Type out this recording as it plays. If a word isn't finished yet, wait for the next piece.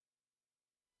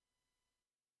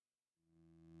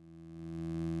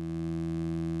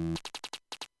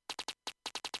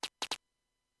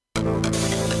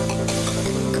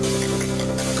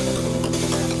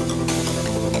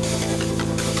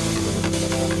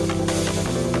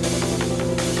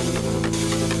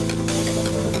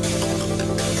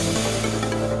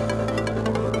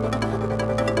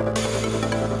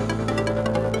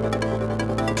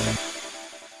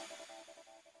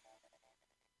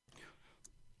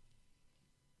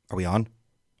Are we on?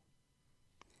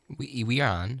 We are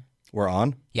on. We're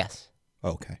on? Yes.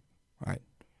 Okay. All right.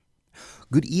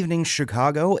 Good evening,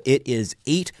 Chicago. It is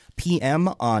 8 p.m.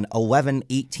 on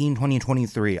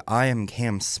 11/18/2023. I am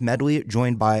Cam Smedley,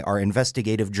 joined by our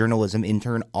investigative journalism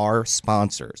intern, our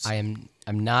sponsors. I'm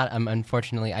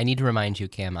unfortunately, I need to remind you,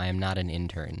 Cam, I am not an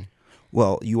intern.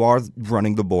 Well, you are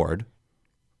running the board.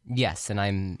 Yes, and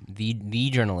I'm the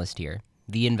journalist here,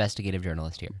 the investigative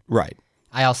journalist here. Right.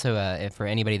 I also, for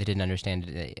anybody that didn't understand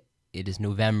it, it is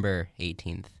November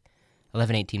 18th.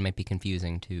 11/18 might be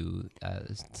confusing to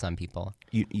some people.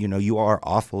 You know, you are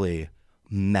awfully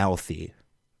mouthy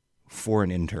for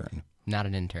an intern. Not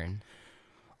an intern.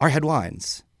 Our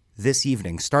headlines this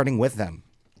evening, starting with them.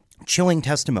 Chilling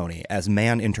testimony as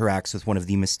man interacts with one of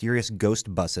the mysterious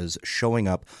ghost buses showing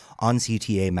up on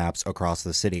CTA maps across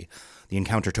the city. The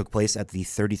encounter took place at the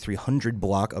 3300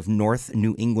 block of North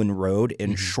New England Road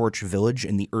in Shorch Village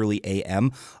in the early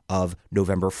a.m. of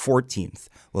November 14th.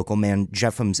 Local man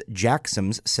Jeffems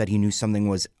Jacksons said he knew something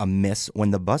was amiss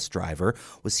when the bus driver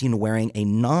was seen wearing a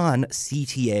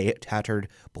non-CTA tattered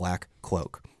black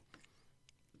cloak.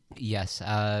 Yes.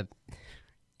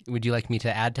 Would you like me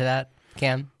to add to that,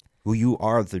 Cam? Well, you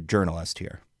are the journalist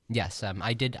here. Yes.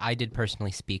 I did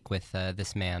personally speak with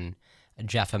this man,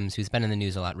 Jeffems, who's been in the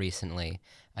news a lot recently.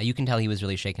 You can tell he was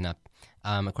really shaken up.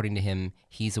 According to him,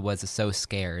 he was so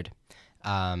scared.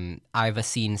 I've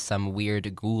seen some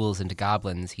weird ghouls and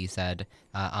goblins, he said,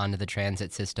 on the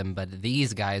transit system, but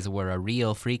these guys were a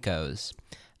real freakos.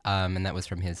 And that was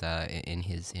from his in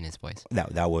his voice.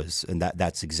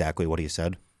 That's exactly what he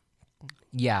said.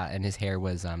 Yeah, and his hair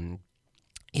was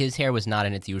not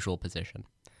in its usual position.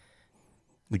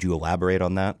 Would you elaborate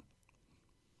on that?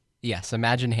 Yes,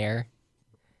 imagine hair.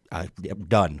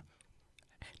 Done.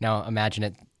 Now imagine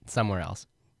it somewhere else.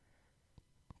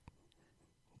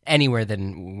 Anywhere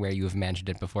than where you have imagined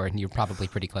it before, and you're probably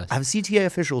pretty close. Have CTA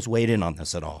officials weighed in on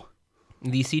this at all?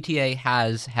 The CTA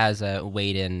has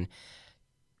weighed in.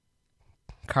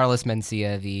 Carlos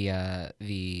Mencia,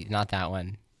 the not that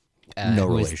one. No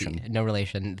relation. No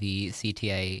relation. The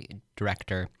CTA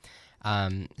director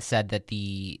said that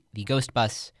the ghost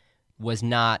bus has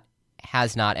not,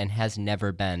 and has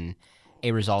never been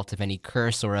a result of any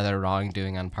curse or other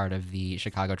wrongdoing on part of the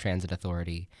Chicago Transit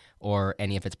Authority or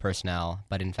any of its personnel,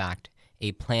 but in fact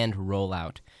a planned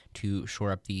rollout to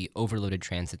shore up the overloaded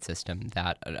transit system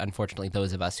that, unfortunately,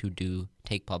 those of us who do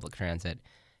take public transit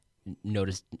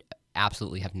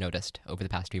absolutely have noticed over the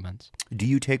past few months. Do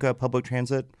you take public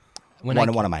transit? What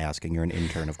am I asking? You're an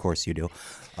intern. Of course you do.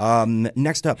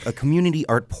 Next up, a community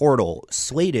art portal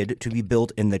slated to be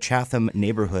built in the Chatham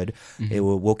neighborhood. Mm-hmm. It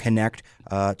will connect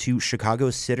to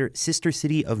Chicago's sister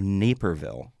city of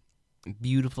Naperville.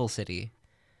 Beautiful city,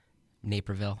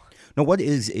 Naperville. Now, what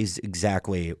does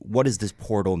this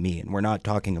portal mean? We're not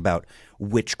talking about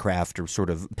witchcraft or sort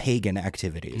of pagan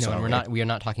activities. No, we are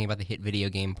not talking about the hit video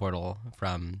game Portal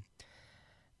from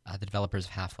the developers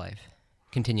of Half-Life.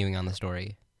 Continuing on the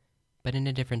story, but in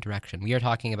a different direction. We are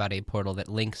talking about a portal that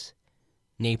links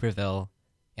Naperville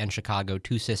and Chicago,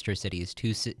 two sister cities,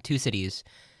 two cities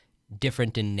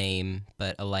different in name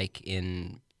but alike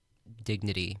in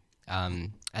dignity,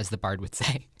 as the bard would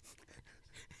say.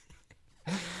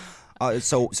 But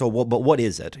what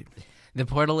is it? The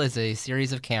portal is a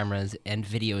series of cameras and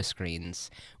video screens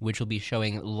which will be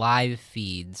showing live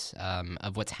feeds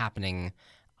of what's happening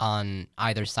on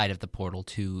either side of the portal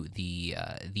to the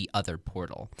other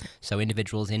portal. So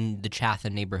individuals in the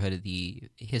Chatham neighborhood, the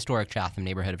historic Chatham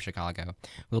neighborhood of Chicago,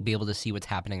 will be able to see what's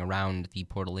happening around the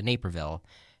portal in Naperville,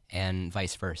 and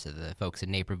vice versa. The folks in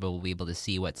Naperville will be able to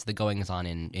see what's the goings-on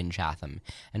in Chatham.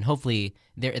 And hopefully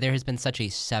there has been such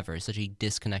a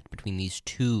disconnect between these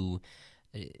two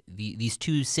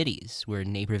cities, where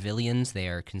Napervillians, they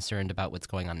are concerned about what's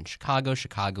going on in Chicago.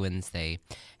 Chicagoans, they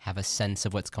have a sense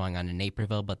of what's going on in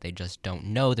Naperville, but they just don't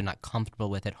know. They're not comfortable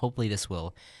with it. Hopefully this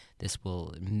will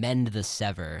mend the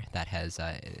sever that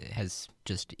has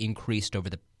just increased over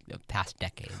the past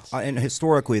decades. And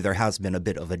historically, there has been a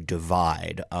bit of a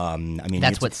divide.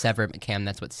 That's what sever, Cam.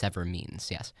 That's what sever means.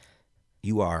 Yes.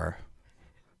 You are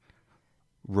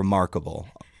remarkable.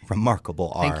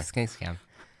 Thanks, Cam.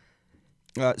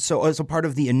 So as a part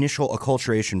of the initial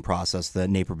acculturation process, the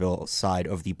Naperville side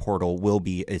of the portal will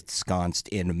be ensconced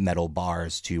in metal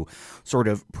bars to sort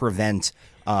of prevent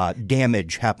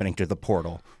damage happening to the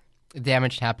portal.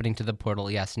 Damage happening to the portal,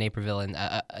 yes, Naperville. And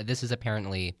this is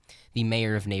apparently the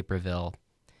mayor of Naperville,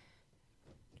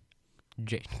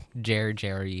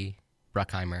 Jerry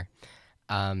Bruckheimer.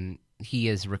 He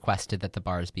has requested that the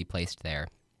bars be placed there.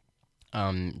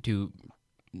 There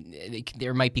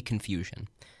might be confusion.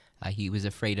 He was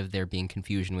afraid of there being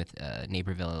confusion with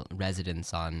Naperville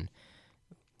residents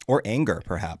Or anger,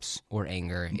 perhaps. or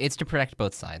anger. It's to protect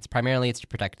both sides. Primarily, it's to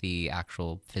protect the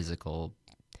actual physical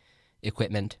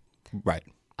equipment. Right.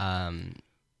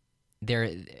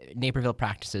 Naperville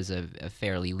practices a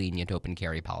fairly lenient open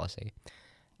carry policy.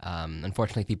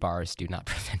 Unfortunately, the bars do not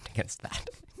prevent against that.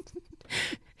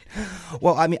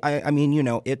 Well, I mean,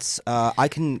 it's I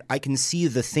can see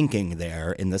the thinking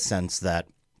there in the sense that,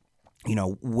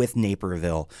 with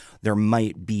Naperville, there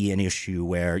might be an issue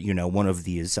where, one of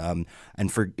these, and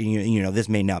for, this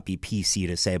may not be PC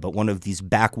to say, but one of these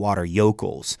backwater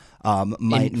yokels From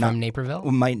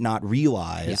Naperville? might not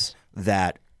realize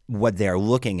that what they're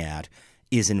looking at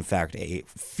is in fact a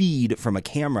feed from a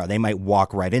camera. They might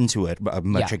walk right into it,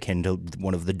 much akin to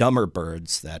one of the dumber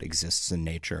birds that exists in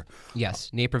nature. Yes,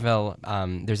 Naperville,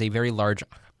 there's a very large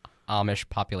Amish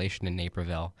population in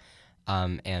Naperville,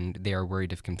 and they are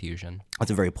worried of confusion.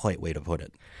 That's a very polite way to put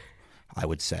it, I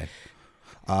would say.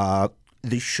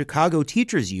 The Chicago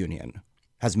Teachers Union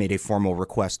has made a formal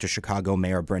request to Chicago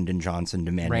Mayor Brendan Johnson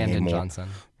demanding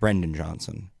Brandon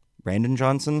Johnson.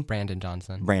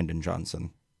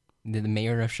 The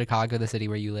mayor of Chicago, the city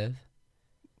where you live?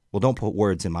 Well, don't put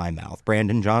words in my mouth.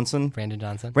 Brandon Johnson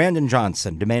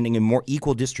demanding a more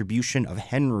equal distribution of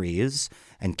Henrys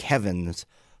and Kevins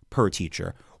per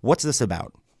teacher. What's this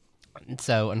about?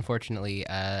 So, unfortunately,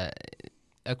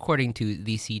 according to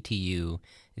the CTU,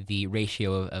 the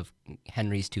ratio of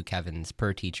Henrys to Kevins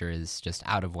per teacher is just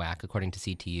out of whack, according to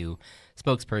CTU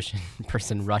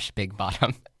spokesperson Rush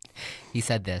Bigbottom. He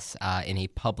said this in a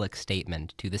public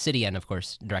statement to the city and, of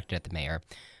course, directed at the mayor.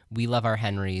 We love our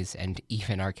Henrys and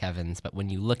even our Kevins, but when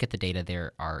you look at the data,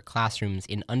 there are classrooms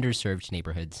in underserved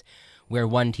neighborhoods where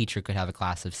one teacher could have a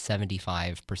class of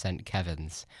 75%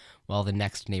 Kevins, while the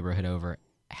next neighborhood over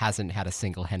hasn't had a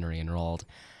single Henry enrolled.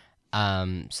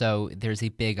 So there's a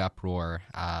big uproar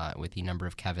with the number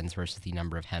of Kevins versus the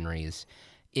number of Henrys.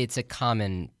 It's a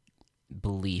common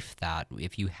belief that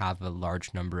if you have a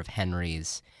large number of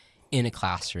Henrys in a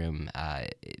classroom,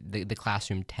 the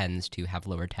classroom tends to have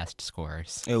lower test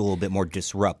scores. A little bit more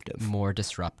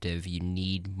disruptive. You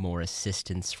need more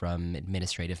assistance from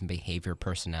administrative and behavior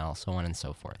personnel, so on and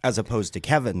so forth. As opposed to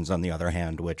Kevins, on the other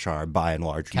hand, which are by and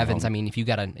large Kevins. I mean, if you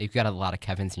got a lot of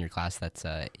Kevins in your class, that's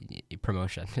a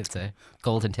promotion. It's a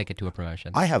golden ticket to a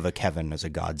promotion. I have a Kevin as a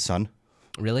godson.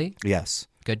 Really? Yes.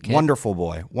 Good kid. Wonderful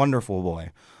boy.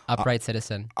 Upright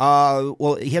citizen.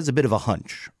 Well, he has a bit of a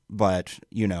hunch, but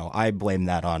I blame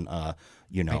that on on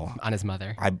his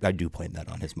mother. I do blame that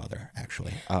on his mother,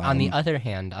 actually. On the other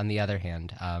hand,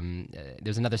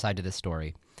 there's another side to this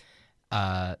story.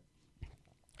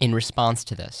 In response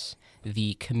to this,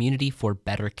 the Community for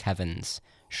Better Kevins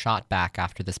shot back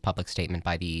after this public statement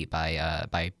by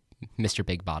Mr.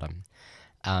 Bigbottom,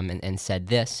 and said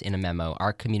this in a memo: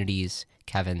 "Our community's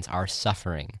Kevins are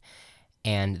suffering."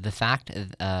 And the fact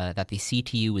that the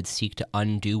CTU would seek to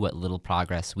undo what little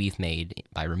progress we've made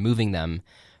by removing them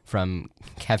from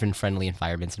Kevin-friendly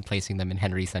environments and placing them in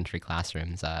Henry-centric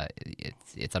classrooms,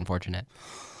 it's unfortunate.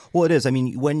 Well, it is. I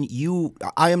mean,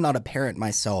 I am not a parent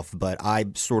myself, but I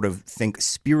sort of think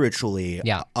spiritually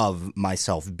of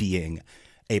myself being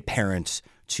a parent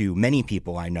to many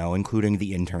people I know, including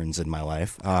the interns in my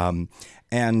life. And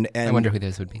I wonder who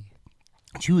those would be.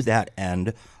 To that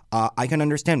end, I can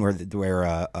understand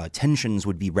where tensions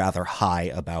would be rather high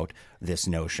about this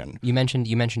notion. You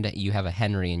mentioned that you have a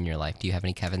Henry in your life. Do you have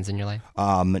any Kevins in your life?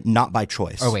 Not by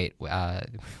choice. Oh wait,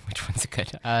 which one's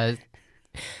good?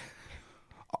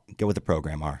 Get with the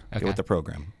program, R. Okay. Get with the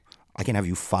program. I can have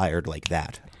you fired like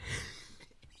that.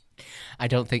 I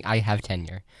don't think I have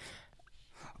tenure.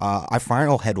 Our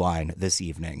final headline this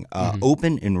evening,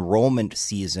 open enrollment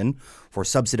season for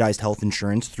subsidized health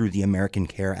insurance through the American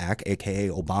Care Act,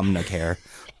 a.k.a. Obamacare,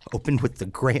 opened with the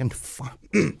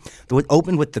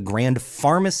grand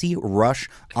pharmacy rush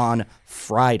on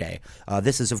Friday.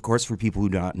 This is, of course, for people who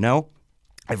do not know.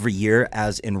 Every year,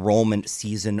 as enrollment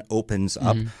season opens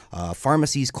up,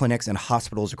 pharmacies, clinics, and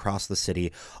hospitals across the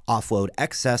city offload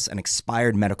excess and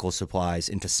expired medical supplies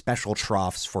into special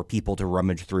troughs for people to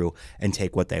rummage through and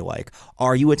take what they like.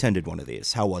 You attended one of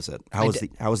these? How was it? How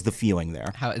was the feeling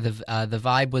there? The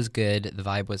vibe was good. The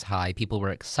vibe was high. People were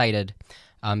excited.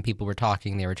 People were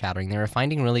talking. They were chattering. They were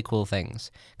finding really cool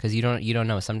things because you don't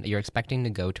know. You're expecting to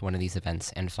go to one of these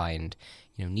events and find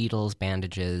needles,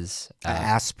 bandages,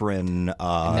 Aspirin,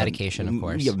 medication, of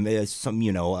course.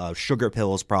 Some sugar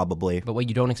pills probably. But what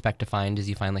you don't expect to find is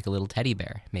you find like a little teddy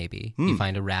bear, maybe. You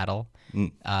find a rattle.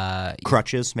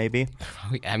 Crutches, maybe.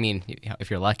 I mean, if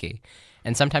you're lucky.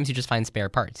 And sometimes you just find spare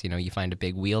parts. You find a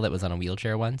big wheel that was on a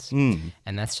wheelchair once. And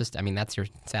that's that's your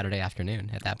Saturday afternoon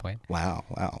at that point. Wow.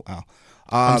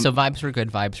 So vibes were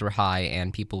good, vibes were high,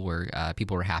 and people were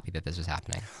happy that this was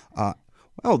happening.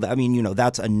 Well,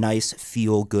 that's a nice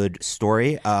feel-good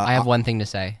story. I have one thing to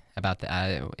say about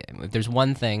that. If there's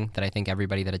one thing that I think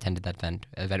everybody that attended that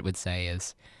event would say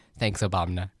is, thanks,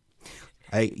 Obama.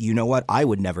 You know what? I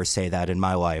would never say that in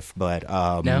my life, but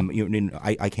No?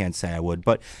 I can't say I would.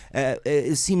 But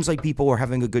it seems like people were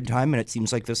having a good time, and it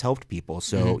seems like this helped people.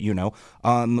 So,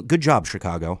 good job,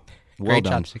 Chicago. Great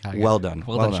job, Chicago. Well done.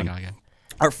 Well done, Chicago.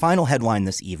 Our final headline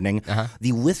this evening,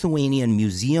 the Lithuanian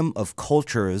Museum of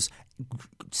Culture's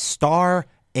Star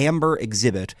Amber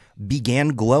exhibit began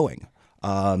glowing.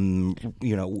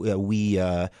 We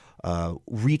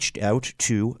reached out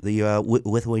to the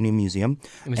Lithuanian Museum.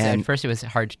 At first, it was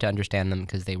hard to understand them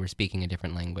because they were speaking a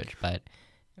different language, but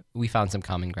we found some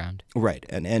common ground. Right,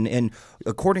 and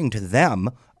according to them,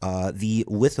 the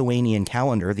Lithuanian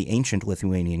calendar, the ancient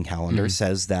Lithuanian calendar,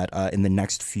 says that in the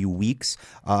next few weeks,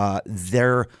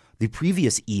 the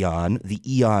previous eon, the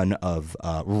eon of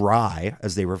rye,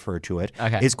 as they refer to it,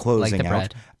 is closing like the out.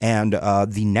 bread. And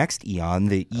the next eon,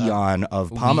 the eon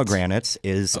of pomegranates,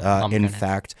 is in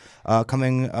fact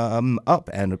coming up.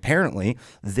 And apparently,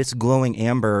 this glowing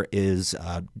amber is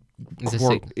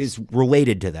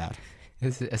related to that.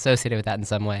 Is associated with that in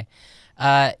some way.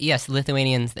 Yes,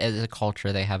 Lithuanians as a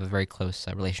culture, they have a very close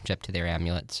relationship to their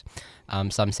amulets.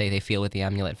 Some say they feel what the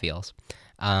amulet feels.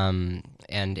 And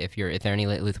if there are any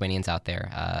Lithuanians out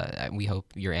there, we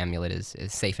hope your amulet is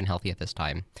safe and healthy at this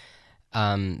time.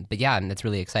 But yeah, and it's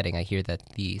really exciting. I hear that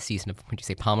the season of, would you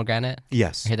say pomegranate?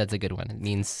 Yes. I hear that's a good one. It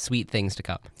means sweet things to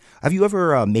come. Have you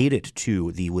ever made it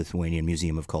to the Lithuanian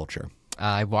Museum of Culture?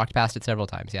 I've walked past it several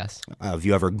times, yes. Have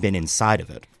you ever been inside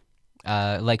of it?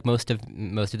 Like most of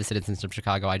the citizens of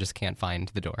Chicago, I just can't find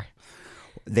the door.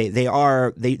 They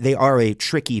are a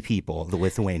tricky people, the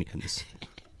Lithuanians.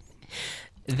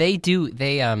 They do.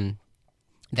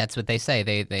 That's what they say.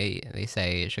 They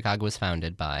say Chicago was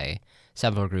founded by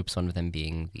several groups. One of them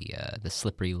being the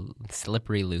slippery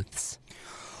Luths.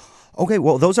 Okay,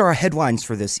 well, those are our headlines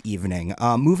for this evening.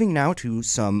 Moving now to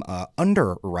some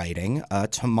underwriting.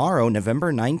 Tomorrow,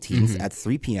 November 19th at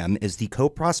 3 p.m. is the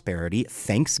Co-Prosperity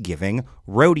Thanksgiving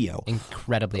Rodeo.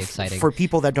 Incredibly exciting. For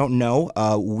people that don't know,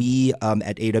 we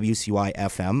at AWCY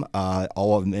FM,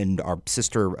 all of them and our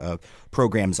sister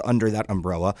programs under that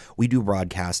umbrella, we do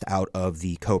broadcast out of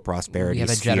the Co-Prosperity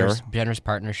Sphere. We have a generous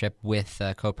partnership with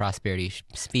Co-Prosperity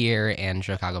Sphere and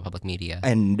Chicago Public Media.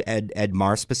 And Ed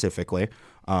Marr specifically.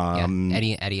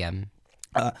 Eddie M.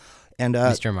 And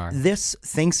Mr. Marr. This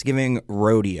Thanksgiving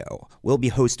rodeo will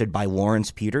be hosted by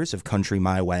Lawrence Peters of Country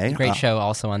My Way. Great show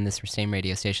also on this same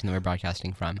radio station that we're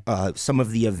broadcasting from. Some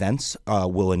of the events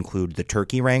will include the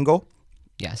turkey wrangle.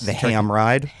 Yes. The ham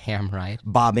ride. Ham ride.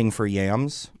 Bobbing for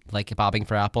yams. Like bobbing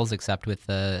for apples, except with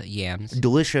the yams.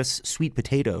 Delicious sweet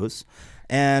potatoes.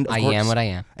 And of course, am what I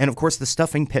am. And of course, the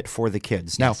stuffing pit for the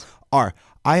kids. Yes. Now,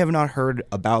 I have not heard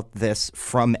about this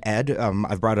from Ed.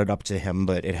 I've brought it up to him,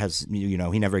 but it has, he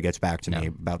never gets back to me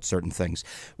about certain things.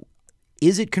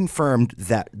 Is it confirmed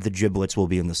that the giblets will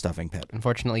be in the stuffing pit?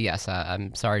 Unfortunately, yes.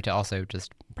 I'm sorry to also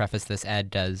just preface this.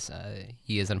 Ed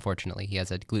he has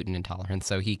a gluten intolerance,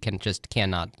 so he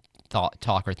cannot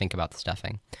talk or think about the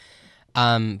stuffing.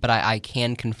 But I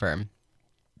can confirm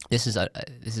this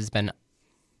has been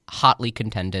hotly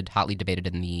contended, hotly debated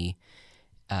in the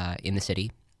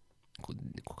city.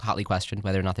 Hotly questioned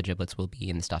whether or not the giblets will be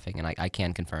in the stuffing, and I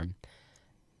can confirm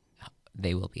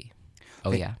they will be.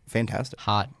 Oh, yeah. Fantastic.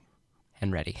 Hot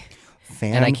and ready.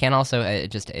 And I can also,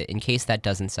 just in case that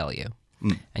doesn't sell you,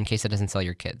 in case that doesn't sell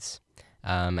your kids.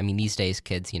 These days,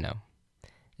 kids,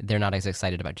 they're not as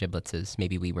excited about giblets as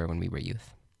maybe we were when we were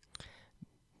youth.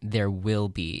 There will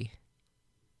be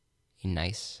a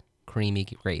nice, creamy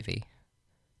gravy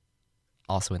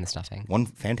also in the stuffing.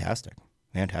 Fantastic.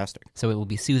 So it will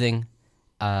be soothing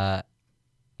and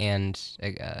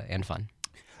fun.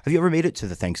 Have you ever made it to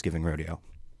the Thanksgiving rodeo?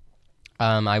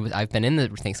 I've been in the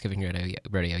Thanksgiving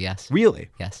rodeo. Yes. Really?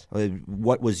 Yes.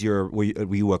 What was were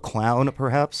you a clown,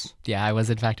 perhaps? Yeah, I was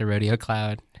in fact a rodeo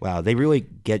clown. Wow, they really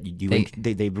get you.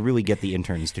 They really get the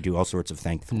interns to do all sorts of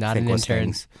thankless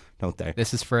things, don't they?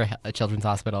 This is for a children's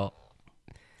hospital.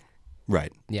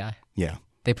 Right. Yeah. Yeah.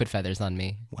 They put feathers on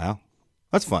me. Wow,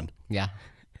 that's fun. Yeah.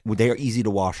 They are easy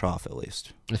to wash off, at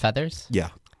least. The feathers? Yeah.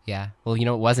 Yeah. Well, you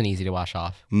know, it wasn't easy to wash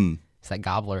off. It's that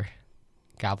gobbler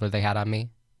they had on me.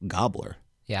 Gobbler.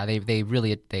 Yeah, they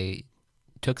really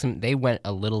took some. They went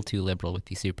a little too liberal with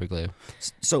the super glue.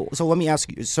 So let me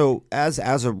ask you. So as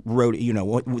a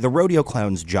rodeo, the rodeo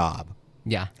clown's job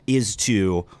Yeah. is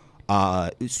to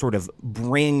sort of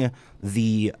bring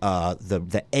the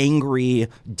angry,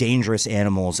 dangerous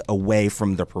animals away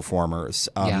from the performers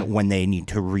when they need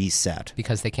to reset.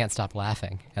 Because they can't stop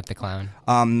laughing at the clown.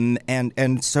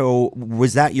 And so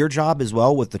was that your job as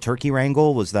well with the turkey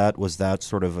wrangle? Was that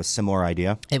sort of a similar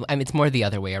idea? It's more the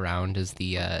other way around. Is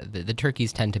the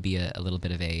turkeys tend to be a little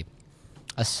bit of a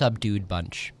subdued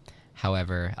bunch.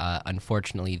 However,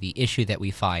 unfortunately, the issue that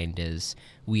we find is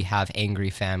we have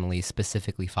angry families,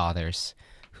 specifically fathers,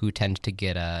 who tend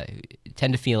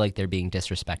to feel like they're being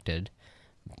disrespected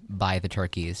by the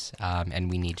turkeys,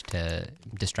 and we need to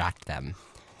distract them.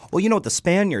 Well, you know what the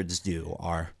Spaniards do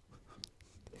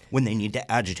when they need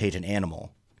to agitate an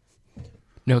animal.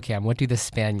 No, Cam, what do the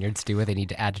Spaniards do when they need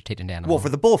to agitate an animal? Well, for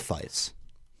the bullfights.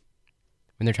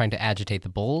 When they're trying to agitate the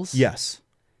bulls? Yes.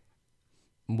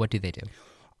 What do they do?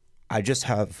 I just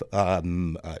have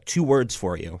 2 words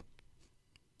for you.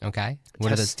 Okay.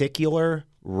 What Testicular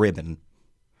ribbon.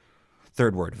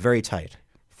 3rd word, very tight.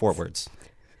 4 words.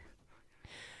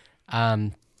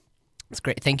 It's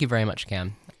great. Thank you very much,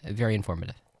 Cam. Very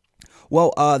informative.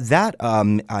 Well, that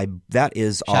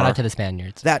is Shout out to the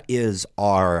Spaniards. That is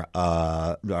our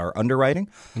underwriting.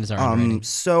 It is our underwriting.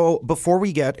 So before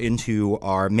we get into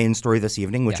our main story this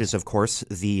evening, which is of course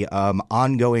the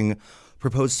ongoing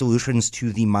proposed solutions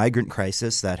to the migrant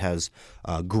crisis that has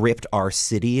gripped our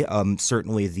city,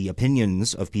 certainly the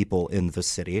opinions of people in the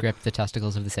city. Gripped the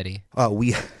testicles of the city.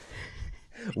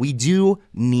 We do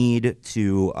need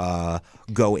to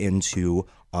go into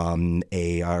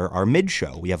our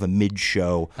mid-show. We have a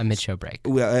mid-show. A mid-show break.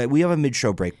 We have a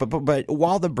mid-show break, but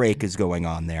while the break is going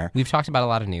on there, we've talked about a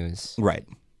lot of news. Right.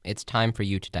 It's time for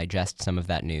you to digest some of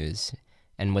that news.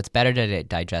 And what's better to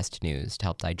digest news, to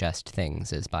help digest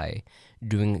things, is by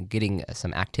getting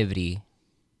some activity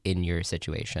in your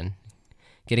situation,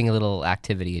 getting a little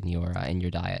activity in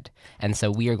your diet. And so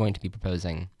we are going to be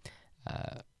proposing,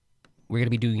 we're going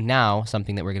to be doing now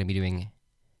something that we're going to be doing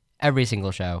every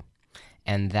single show,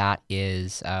 and that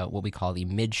is what we call the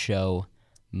mid-show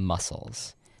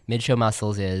muscles. Mid-show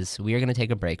muscles is we are going to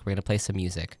take a break. We're going to play some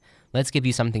music. Let's give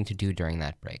you something to do during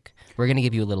that break. We're going to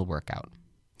give you a little workout.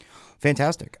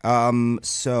 Fantastic.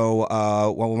 So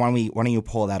why don't you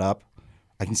pull that up?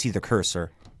 I can see the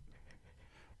cursor.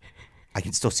 I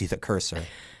can still see the cursor.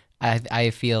 I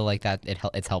feel like that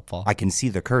it's helpful. I can see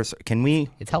the cursor. Can we?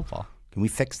 It's helpful. Can we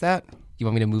fix that? You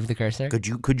want me to move the cursor? Could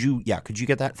you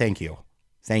get that? Thank you.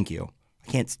 I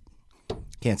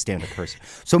can't stand a cursor.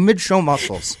 So mid-show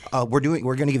muscles. We're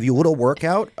going to give you a little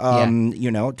workout.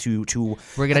 To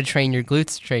we're going to train your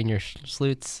glutes, train your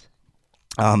sleuts.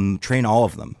 Train all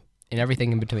of them. And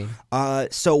everything in between.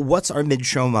 So what's our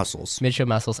mid-show muscles? Mid-show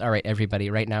muscles. All right, everybody.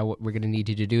 Right now, what we're going to need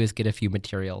you to do is get a few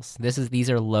materials. These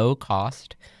are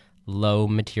low-cost,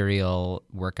 low-material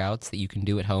workouts that you can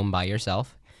do at home by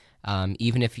yourself.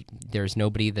 Even if there's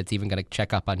nobody that's even going to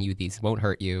check up on you, these won't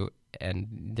hurt you, and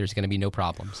there's going to be no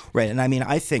problems. Right, and I mean,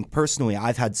 I think personally,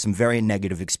 I've had some very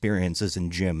negative experiences in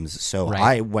gyms. So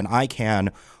right. when I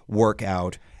can work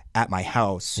out at my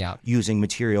house using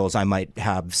materials I might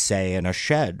have, say, in a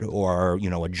shed or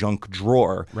a junk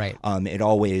drawer. Right. It's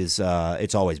always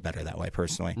better that way,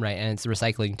 personally. Right, and it's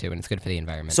recycling too, and it's good for the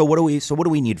environment. So what do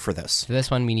we need for this? For this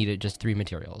one, we needed just 3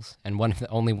 materials, and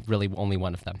only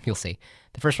one of them. You'll see.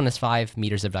 The first one is 5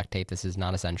 meters of duct tape. This is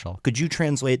not essential. Could you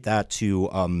translate that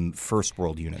to first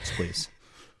world units, please?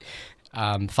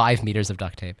 5 meters of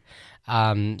duct tape.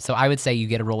 So I would say you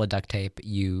get a roll of duct tape,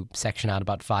 you section out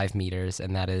about 5 meters,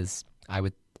 and that is, I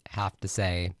would have to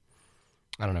say,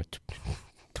 I don't know,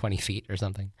 20 feet or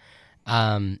something.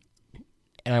 And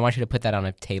I want you to put that on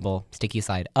a table, sticky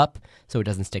side up, so it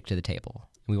doesn't stick to the table.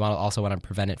 We also want to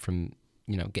prevent it from,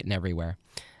 getting everywhere.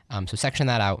 So section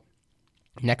that out.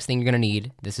 Next thing you're going to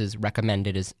need, this is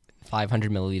recommended, is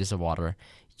 500 milliliters of water.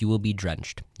 You will be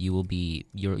drenched. You're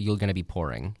going to be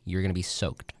pouring. You're going to be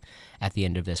soaked at the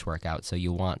end of this workout. So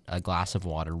you'll want a glass of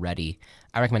water ready.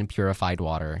 I recommend purified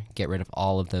water. Get rid of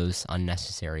all of those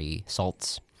unnecessary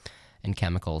salts and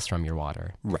chemicals from your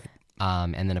water. Right.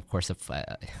 And then, of course,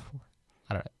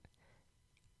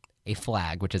 a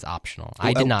flag, which is optional.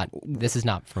 I did not. This is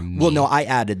not from me. Well, no, I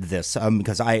added this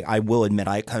because I will admit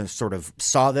I kind of sort of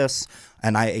saw this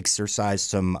and I exercised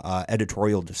some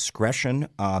editorial discretion.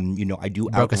 I do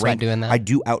broke a sweat doing that. I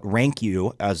do outrank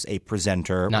you as a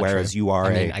presenter, Not whereas true. you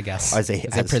are I guess as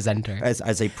a presenter,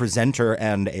 as a presenter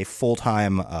and a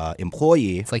full-time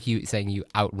employee. It's like you saying you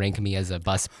outrank me as a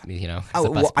bus.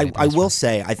 I will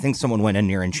say I think someone went in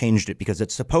here and changed it because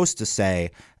it's supposed to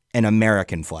say an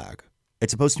American flag. It's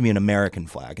supposed to be an American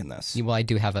flag in this. Well, I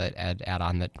do have an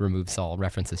add-on that removes all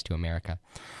references to America.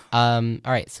 All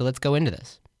right, so let's go into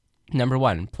this. Number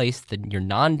 1, place your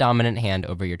non-dominant hand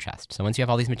over your chest. So once you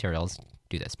have all these materials,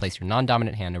 do this. Place your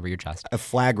non-dominant hand over your chest. A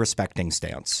flag-respecting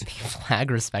stance. A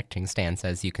flag-respecting stance,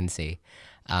 as you can see.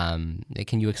 Can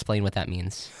you explain what that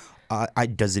means?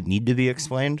 Does it need to be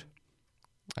explained?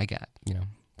 I get,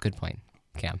 good point,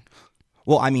 Cam.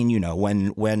 Well, I mean,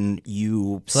 when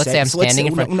you so let's say I'm standing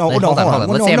in front. Hold on.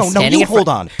 Let's say I'm standing in front. Hold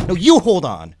on. No, you hold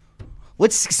on.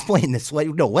 Let's explain this.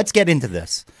 Let's get into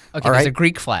this. Okay, there's a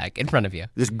Greek flag in front of you.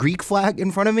 There's Greek flag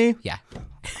in front of me? Yeah.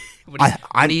 What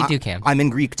do you do, Cam? I'm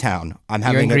in Greek town. I'm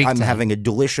having a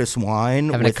delicious wine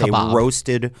with a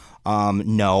roasted.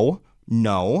 No.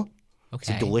 It's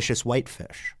a delicious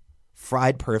whitefish,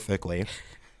 fried perfectly.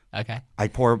 Okay. I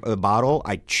pour a bottle,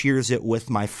 I cheers it with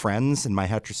my friends and my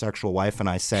heterosexual wife, and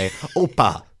I say,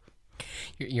 "Opa."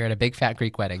 You're at a big fat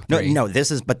Greek wedding. No.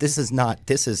 This is besides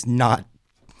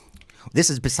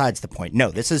the point.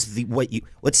 No, this is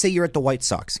let's say you're at the White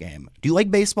Sox game. Do you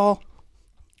like baseball?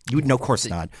 No, of course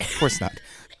not. Of course not.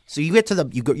 So you get to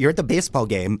you're at the baseball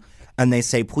game, and they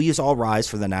say, "Please all rise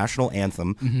for the national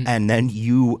anthem," and then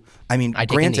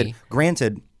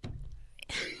granted.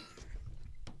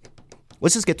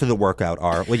 Let's just get to the workout.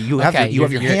 You have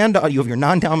your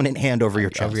non-dominant hand over your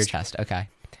chest. Over your chest. Okay.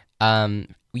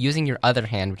 Using your other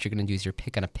hand, what you're going to do is you're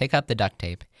going to pick up the duct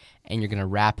tape and you're going to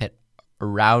wrap it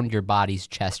around your body's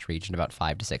chest region about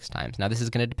 5 to 6 times. Now, this is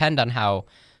going to depend on how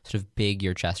sort of big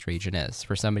your chest region is.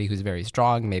 For somebody who's very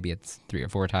strong, maybe it's 3 or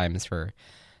 4 times. For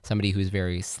somebody who's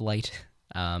very slight,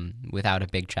 without a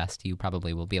big chest, you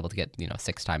probably will be able to get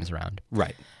 6 times around.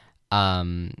 Right.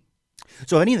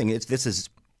 So if anything, this is.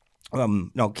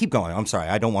 No, keep going. I'm sorry.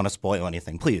 I don't want to spoil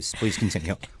anything. Please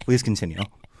continue. Please continue.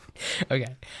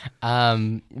 Okay.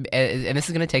 And this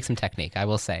is going to take some technique, I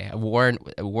will say. A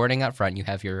warning up front, you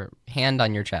have your hand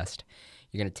on your chest.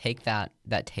 You're going to take that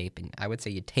tape, and I would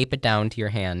say you tape it down to your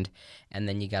hand, and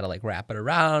then you got to wrap it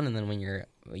around, and then when you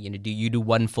do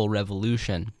one full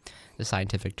revolution, the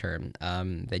scientific term,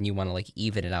 then you want to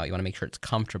even it out. You want to make sure it's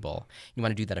comfortable. You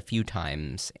want to do that a few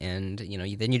times, and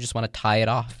then you just want to tie it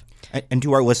off. And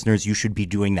to our listeners, you should be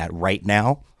doing that right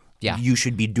now. Yeah. You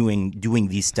should be doing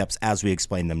these steps as we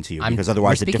explain them to you, because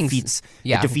otherwise it defeats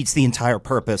the entire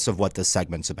purpose of what this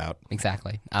segment's about.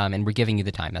 Exactly. And we're giving you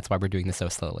the time. That's why we're doing this so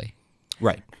slowly.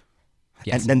 Right.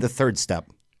 Yes. And then the third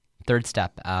step. Third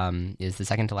step is the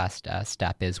second to last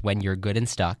step is when you're good and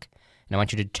stuck. And I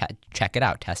want you to check it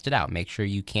out, test it out, make sure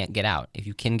you can't get out. If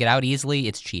you can get out easily,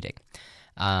 it's cheating.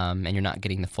 And you're not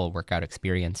getting the full workout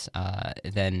experience.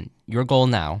 Then your goal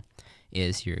now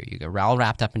is you're all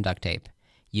wrapped up in duct tape.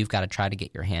 You've got to try to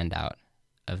get your hand out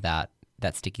of that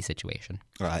sticky situation.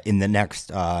 In the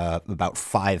next about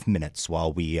 5 minutes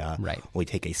while we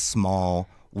take a small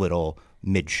little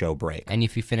mid-show break. And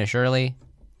if you finish early,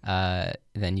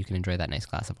 then you can enjoy that nice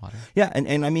glass of water. Yeah,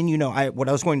 and I mean, what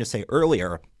I was going to say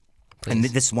earlier, Please. And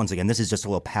this is just a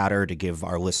little patter to give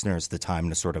our listeners the time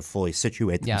to sort of fully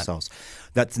situate themselves.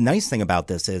 That's the nice thing about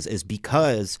this is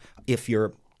because if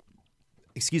you're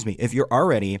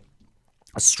already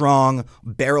a strong,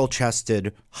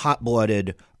 barrel-chested,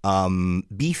 hot-blooded,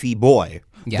 beefy boy,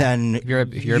 then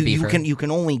you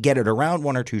can only get it around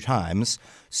 1 or 2 times.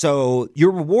 So you're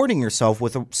rewarding yourself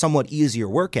with a somewhat easier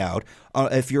workout.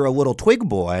 If you're a little twig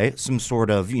boy, some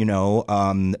sort of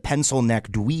pencil neck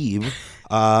dweeb,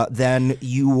 then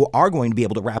you are going to be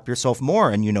able to wrap yourself more,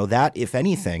 and that, if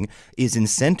anything, is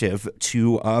incentive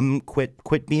to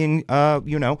quit being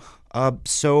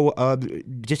so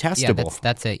detestable. Yeah,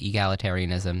 that's a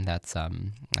egalitarianism. That's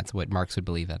what Marx would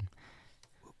believe in.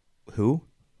 Who?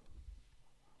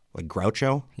 Like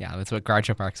Groucho? Yeah, that's what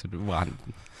Groucho Marx would want.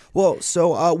 Well,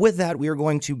 so with that, we are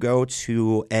going to go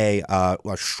to a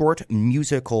short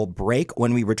musical break.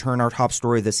 When we return, our top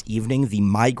story this evening, the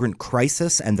migrant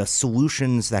crisis and the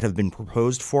solutions that have been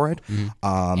proposed for it.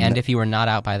 Mm-hmm. And if you were not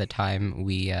out by the time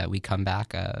we come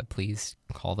back, please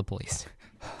call the police.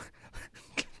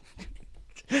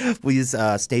 Please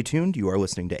stay tuned. You are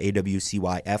listening to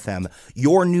AWCY FM,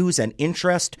 your news and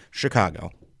interest,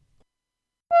 Chicago.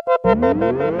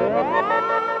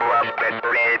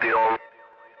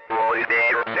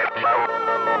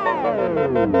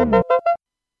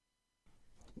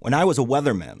 When I was a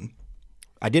weatherman,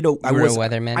 I were a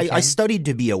weatherman, I Cam? studied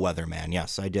to be a weatherman.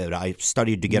 Yes, I did. I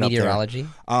studied to get Meteorology?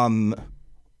 up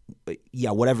there.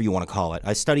 Yeah, whatever you want to call it.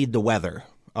 I studied the weather.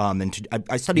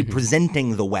 I studied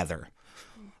presenting the weather.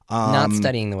 Not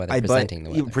studying the weather, presenting the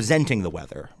weather. Presenting the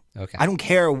weather. Okay. I don't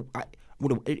care.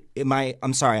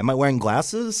 I'm sorry. Am I wearing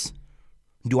glasses?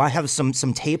 Do I have some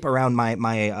tape around my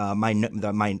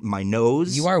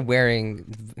nose? You are wearing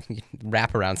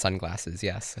wraparound sunglasses,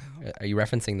 yes. Are you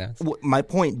referencing those? My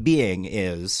point being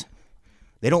is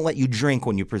they don't let you drink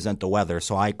when you present the weather,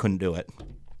 so I couldn't do it.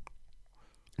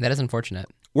 That is unfortunate.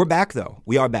 We're back, though.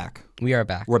 We are back. We are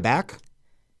back. We're back?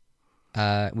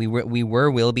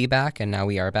 Will be back, and now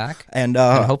we are back. And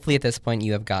hopefully at this point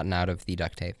you have gotten out of the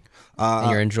duct tape.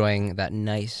 And you're enjoying that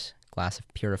nice glass of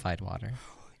purified water.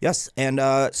 Yes, and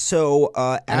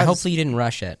And hopefully you didn't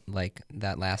rush it like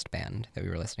that last band that we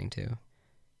were listening to,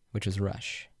 which was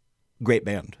Rush. Great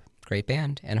band. Great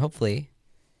band. And hopefully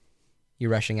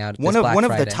you're rushing out One this Black of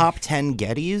Friday. the top 10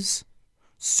 Gettys,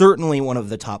 certainly one of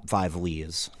the top 5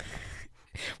 Lees.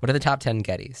 What are the top 10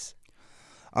 Gettys?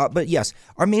 But yes,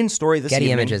 our main story this Getty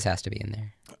evening... Images has to be in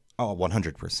there. Oh,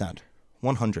 100%.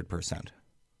 100%.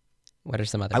 What are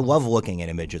some other I ones? love looking at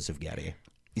images of Getty.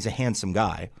 He's a handsome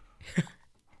guy.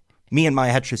 Me and my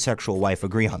heterosexual wife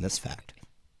agree on this fact.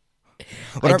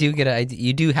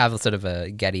 You do have sort of a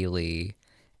Getty Lee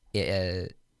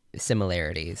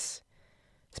similarities,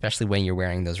 especially when you're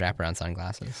wearing those wraparound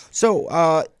sunglasses. So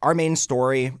our main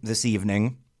story this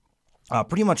evening,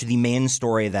 pretty much the main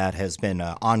story that has been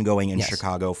ongoing in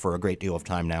Chicago for a great deal of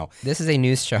time now. This is a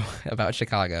news show about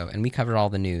Chicago, and we cover all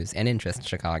the news and interest in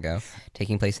Chicago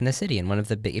taking place in the city. And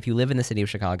if you live in the city of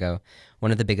Chicago,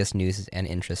 one of the biggest news and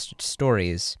interest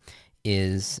stories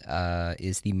is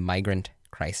the migrant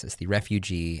crisis, the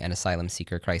refugee and asylum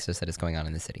seeker crisis that is going on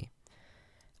in the city.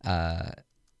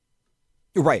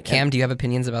 Right. Cam, do you have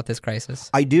opinions about this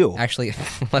crisis? I do. Actually,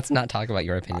 let's not talk about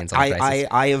your opinions on the crisis.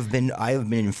 I have been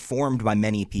informed by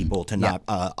many people to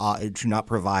not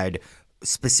provide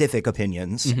specific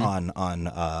opinions on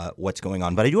what's going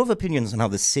on, but I do have opinions on how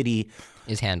the city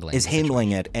is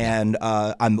handling it, and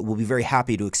we'll be very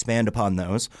happy to expand upon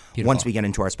those once we get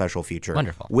into our special feature.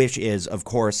 Wonderful. Which is, of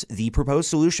course, the proposed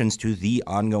solutions to the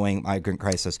ongoing migrant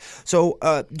crisis. So,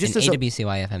 just an as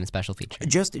AWCY FM special feature.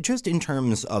 Just in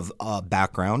terms of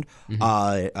background,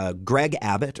 Greg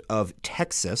Abbott of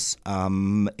Texas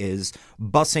is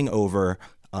bussing over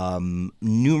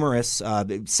numerous,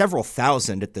 several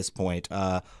thousand at this point,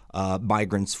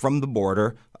 migrants from the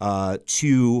border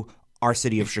to our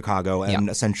city of Chicago and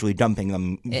essentially dumping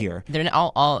them here. They're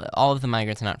all of the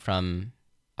migrants are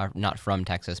not from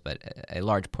Texas, but a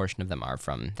large portion of them are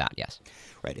from that. Yes,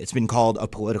 right. It's been called a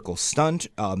political stunt.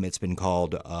 It's been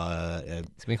called a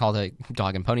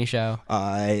dog and pony show.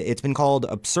 It's been called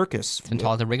a circus. It's been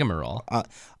called a rigmarole.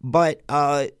 But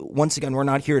once again, we're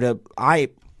not here to. I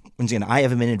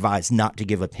haven't been advised not to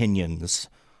give opinions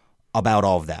about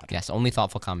all of that. Yes, only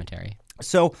thoughtful commentary.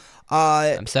 So,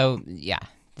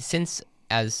 since,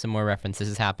 as some more references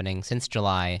is happening, since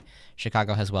July,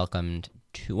 Chicago has welcomed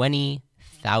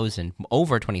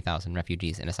over 20,000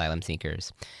 refugees and asylum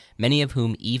seekers, many of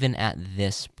whom, even at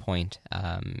this point,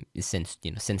 since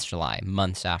July,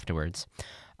 months afterwards,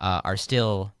 are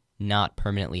still not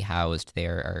permanently housed. They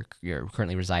are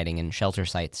currently residing in shelter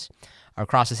sites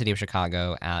across the city of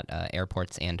Chicago at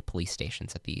airports and police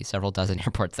stations, at the several dozen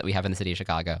airports that we have in the city of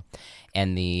Chicago,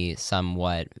 and the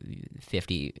somewhat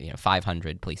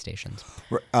 500 police stations.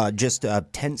 Just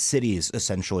tent cities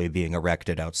essentially being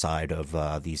erected outside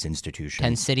of these institutions.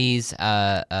 10 cities,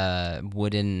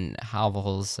 wooden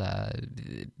hovels,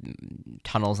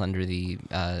 tunnels under the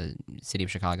city of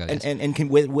Chicago.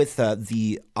 With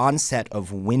the onset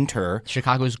of winter,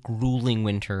 Chicago's grueling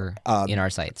winter in our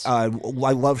sights. I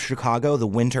love Chicago. The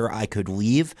winter I could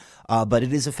leave, but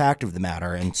it is a fact of the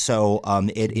matter, and so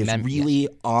it is really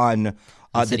on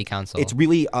the city council. It's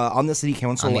really on the city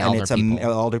council and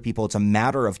elder people. It's a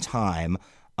matter of time.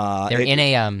 They're in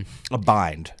a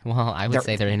bind. Well, I would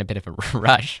say they're in a bit of a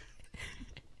rush.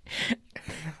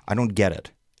 I don't get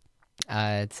it.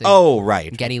 It's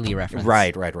right. Getty Lee reference.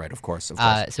 Right. Of course.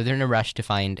 So they're in a rush to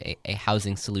find a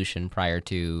housing solution prior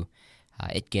to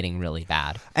it getting really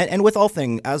bad. And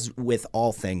as with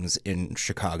all things in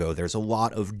Chicago, there's a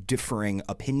lot of differing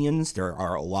opinions. There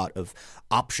are a lot of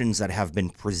options that have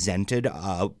been presented.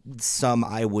 Some,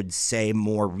 I would say,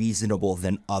 more reasonable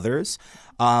than others.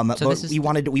 But we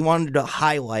wanted to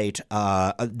highlight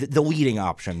the leading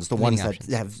options, the ones that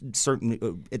have certainly,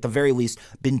 at the very least,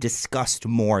 been discussed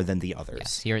more than the others.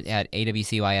 Yes, here at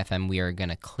AWCY FM, we are going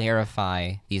to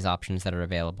clarify these options that are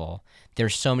available.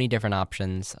 There's so many different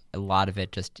options. A lot of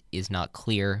it just is not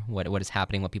clear what is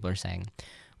happening, what people are saying.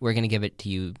 We're going to give it to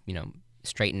you,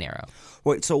 straight and narrow.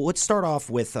 Right, so let's start off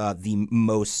with the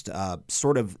most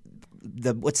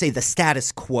let's say the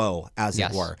status quo, as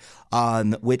it were,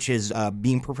 which is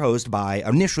initially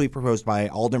proposed by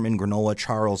Alderman Granola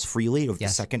Charles Freely of the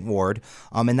 2nd Ward,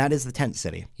 and that is the tent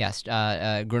city. Yes,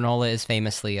 Granola is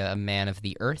famously a man of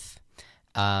the earth.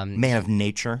 Man of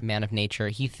nature. Man of nature.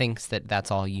 He thinks that that's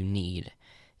all you need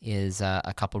is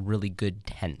a couple really good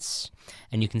tents.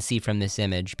 And you can see from this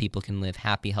image, people can live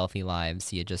happy, healthy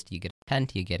lives. You get a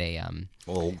tent, you get a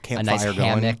nice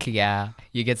hammock,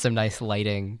 you get some nice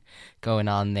lighting going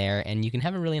on there, and you can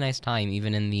have a really nice time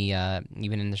even in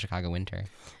the Chicago winter.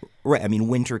 Right. I mean,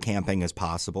 winter camping is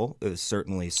possible. It's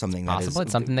certainly something that possible.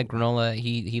 It's something that Granola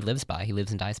he lives by. He lives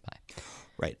and dies by.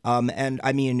 Right. And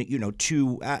I mean,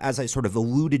 as I sort of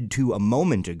alluded to a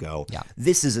moment ago,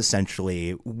 this is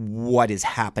essentially what is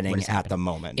happening at the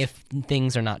moment. If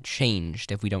things are not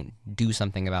changed, if we don't do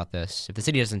something about this, if the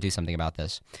city doesn't do something about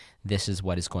this, this is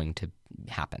what is going to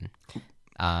happen.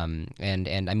 And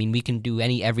I mean, we can do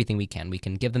everything we can. We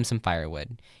can give them some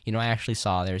firewood. I actually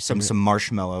saw there's some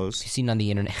marshmallows. You've seen on the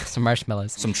internet some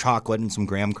marshmallows, some chocolate, and some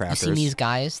graham crackers. You've seen these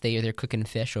guys? They're cooking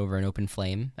fish over an open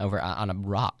flame over on a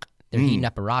rock. They're heating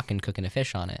up a rock and cooking a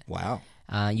fish on it. Wow.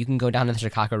 You can go down to the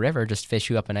Chicago River, just fish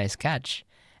you up a nice catch,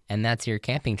 and that's your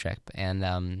camping trip.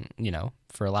 And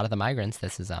for a lot of the migrants,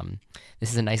 this is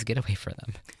a nice getaway for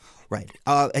them. Right.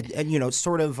 And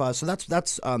sort of. So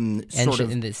that's sort of.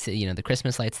 And the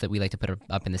Christmas lights that we like to put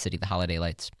up in the city, the holiday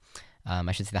lights. I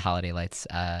should say the holiday lights.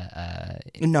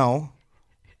 No.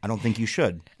 I don't think you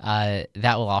should. That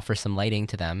will offer some lighting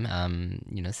to them.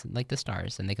 Like the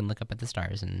stars, and they can look up at the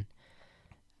stars and.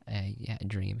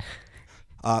 Dream.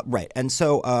 Right. And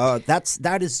so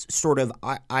that is sort of,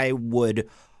 I would,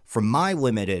 from my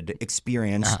limited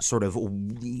experience, sort of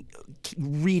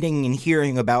reading and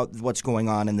hearing about what's going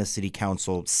on in the city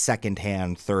council,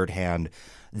 secondhand, thirdhand,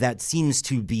 that seems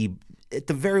to be, at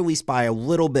the very least by a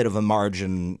little bit of a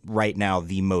margin right now,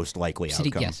 the most likely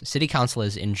outcome. Yes. City council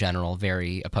is in general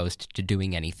very opposed to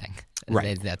doing anything.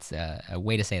 Right. That's a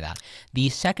way to say that. The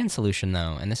second solution,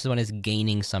 though, and this is one is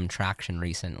gaining some traction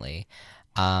recently,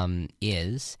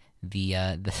 is the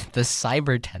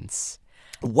cyber tents.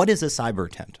 What is a cyber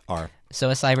tent, R?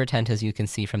 So a cyber tent, as you can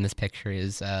see from this picture,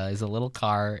 is a little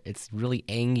car. It's really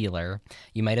angular.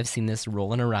 You might have seen this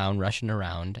rushing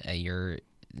around your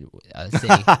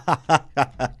city.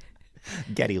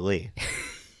 Geddy Lee.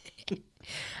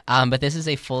 But this is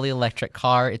a fully electric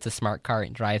car. It's a smart car.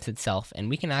 It drives itself. And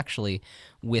we can actually,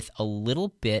 with a little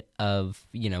bit of,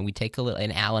 we take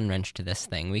an Allen wrench to this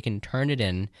thing. We can turn it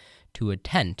in to a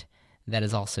tent that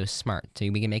is also smart. So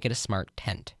we can make it a smart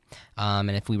tent.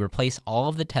 And if we replace all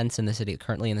of the tents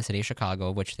currently in the city of Chicago,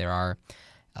 of which there are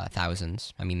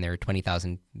thousands. I mean, there are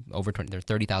 20,000, there are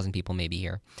 30,000 people maybe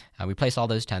here. We replace all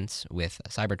those tents with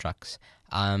Cybertrucks.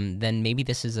 Then maybe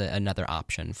this is another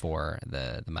option for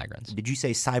the migrants. Did you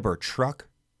say cyber truck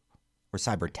or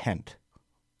cyber tent?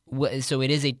 So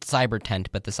it is a cyber tent,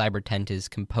 but the cyber tent is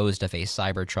composed of a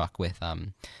cyber truck with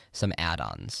some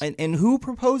add-ons. And who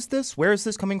proposed this? Where is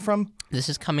this coming from? This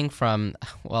is coming from,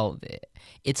 well,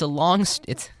 it's a long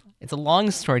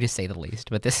story to say the least,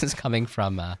 but this is coming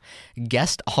from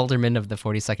guest alderman of the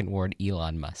 42nd Ward,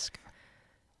 Elon Musk.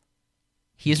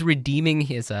 He is redeeming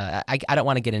his, I don't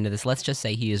want to get into this. Let's just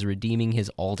say he is redeeming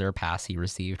his alder pass he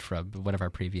received from one of our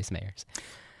previous mayors.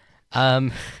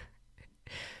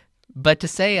 But to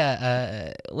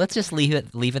say, let's just leave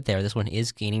it there. This one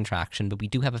is gaining traction, but we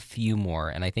do have a few more,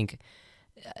 and I think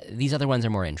these other ones are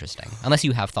more interesting. Unless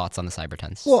you have thoughts on the cyber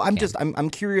tents. Well, I'm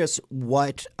curious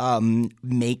what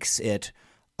makes it.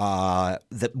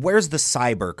 Where's the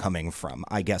cyber coming from?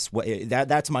 I guess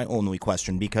that's my only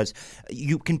question, because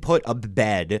you can put a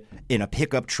bed in a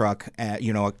pickup truck, a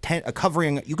tent, a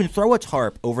covering. You can throw a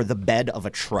tarp over the bed of a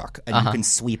truck and you can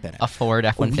sleep in it. A Ford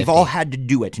F-150. We've all had to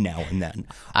do it now and then.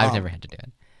 I've never had to do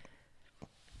it.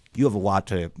 You have a lot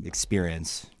to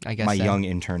experience, I guess my so. Young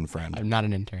intern friend. I'm not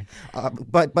an intern.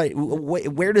 But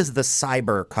where does the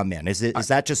cyber come in? Is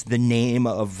that just the name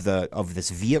of this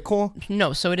vehicle?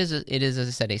 No, so it is as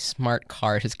I said, a smart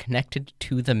car. It is connected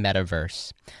to the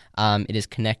metaverse. It is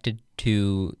connected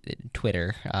to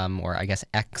Twitter, or I guess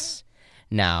X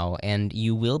now, and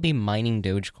you will be mining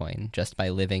Dogecoin just by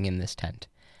living in this tent.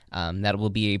 That will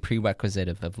be a prerequisite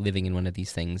of living in one of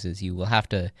these things. Is you will have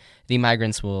to, the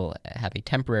migrants will have a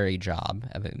temporary job,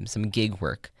 some gig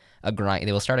work, a grind.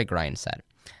 They will start a grind set,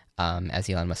 as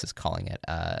Elon Musk is calling it,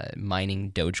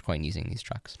 mining Dogecoin using these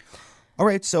trucks. All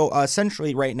right, so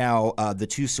essentially right now, the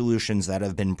two solutions that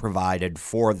have been provided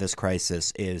for this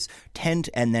crisis is tent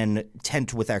and then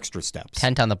tent with extra steps.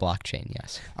 Tent on the blockchain,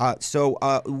 yes. So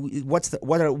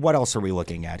what else are we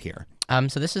looking at here?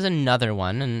 So this is another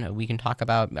one, and we can talk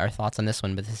about our thoughts on this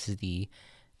one, but this is the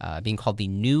being called the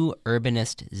New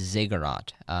Urbanist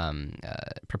Ziggurat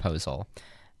proposal.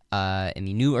 And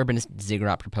the New Urbanist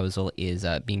Ziggurat proposal is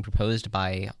being proposed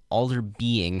by Alder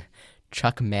Being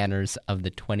Chuck Manners of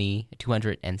the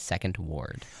 202nd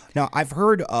Ward. Now, I've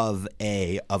heard of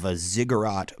a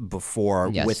ziggurat before,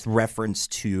 yes, with reference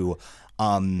to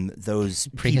those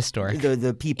prehistoric,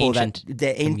 the people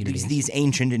these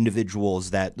ancient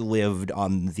individuals that lived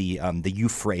on the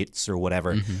Euphrates or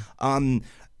whatever. Mm-hmm.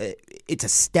 It's a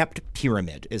stepped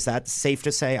pyramid. Is that safe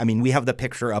to say? I mean, we have the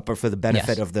picture up for the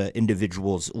benefit, yes, of the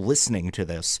individuals listening to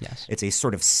this. Yes. It's a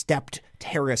sort of stepped,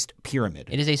 terraced pyramid.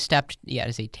 It is a stepped, it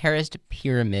is a terraced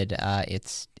pyramid.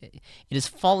 It has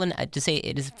fallen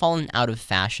out of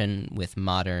fashion with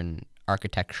modern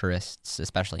architecturists,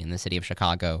 especially in the city of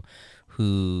Chicago,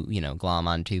 who glom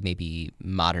onto maybe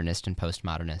modernist and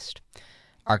postmodernist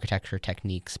architecture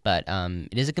techniques. But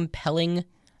it is a compelling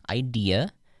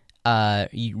idea.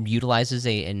 Utilizes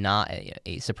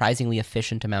a surprisingly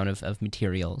efficient amount of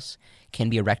materials, can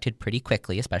be erected pretty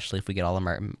quickly, especially if we get all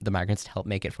the migrants to help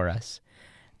make it for us.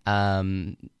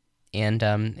 And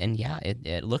yeah,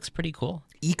 it looks pretty cool.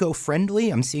 Eco-friendly.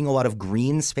 I'm seeing a lot of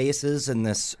green spaces in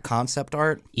this concept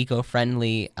art.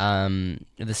 Eco-friendly.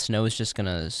 The snow is just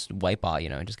gonna wipe off.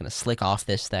 Just gonna slick off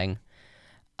this thing.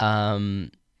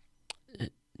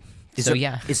 Is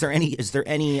there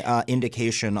any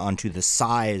indication onto the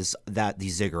size that the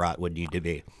ziggurat would need to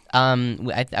be?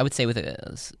 I would say with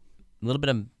a little bit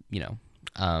of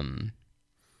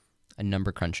a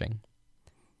number crunching.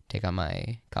 Take out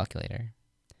my calculator.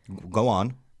 Go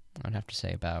on. I'd have to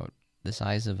say about the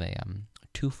size of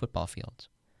 2 football fields.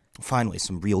 Finally,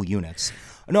 some real units.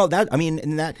 No,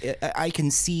 I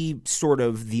can see sort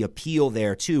of the appeal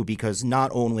there too, because not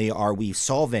only are we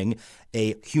solving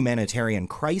a humanitarian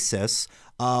crisis,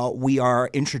 we are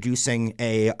introducing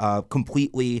a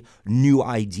completely new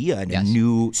idea and, yes, a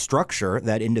new structure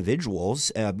that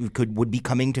individuals would be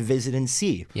coming to visit and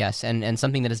see. Yes, and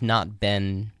something that has not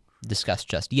been discussed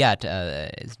just yet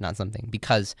is not something,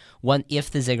 because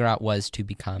if the ziggurat was to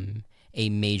become a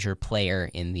major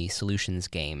player in the solutions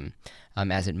game,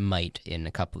 as it might in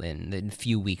a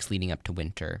few weeks leading up to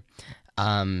winter.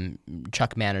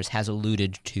 Chuck Manners has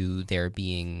alluded to there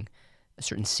being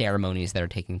certain ceremonies that are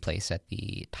taking place at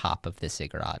the top of this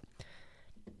ziggurat.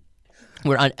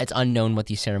 It's unknown what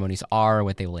these ceremonies are,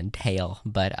 what they will entail,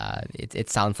 but it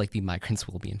sounds like the migrants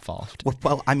will be involved.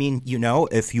 Well, I mean,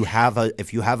 if you have a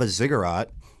ziggurat,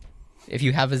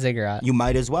 you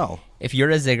might as well. If you're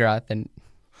a ziggurat, then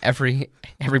every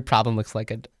problem looks like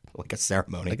a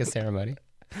ceremony.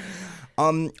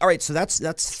 All right, so that's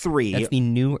 3. That's the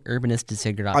New Urbanist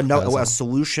Ziggurat proposal. A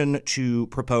solution to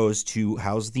propose to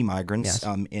house the migrants,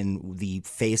 yes, in the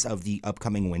face of the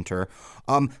upcoming winter.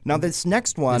 Now this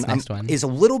next one is a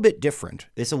little bit different.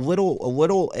 It's a little.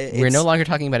 We're no longer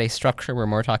talking about a structure. We're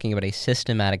more talking about a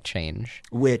systematic change,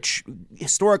 which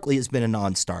historically has been a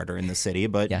non-starter in the city.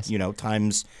 But yes,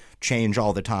 times change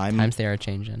all the time. Times they are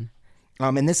changing.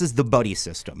 And this is the buddy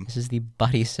system. This is the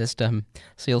buddy system.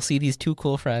 So you'll see these 2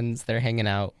 cool friends. They're hanging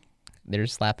out. They're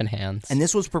slapping hands. And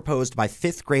this was proposed by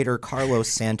 5th grader Carlos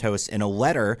Santos in a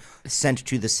letter sent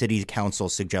to the city council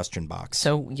suggestion box.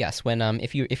 So yes, when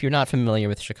if you're not familiar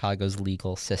with Chicago's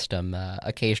legal system,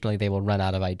 occasionally they will run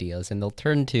out of ideas and they'll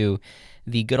turn to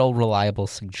the good old reliable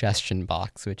suggestion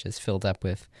box, which is filled up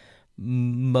with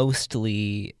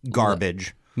mostly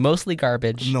garbage. Mostly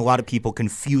garbage. And a lot of people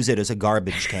confuse it as a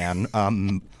garbage can.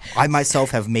 I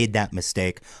myself have made that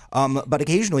mistake. But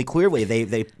occasionally, clearly,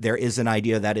 there is an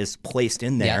idea that is placed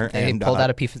in there. Yeah, they pulled out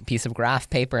a piece of graph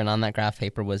paper, and on that graph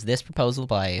paper was this proposal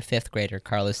by 5th grader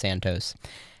Carlos Santos.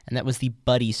 And that was the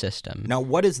buddy system. Now,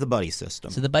 what is the buddy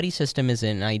system? So the buddy system is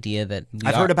an idea that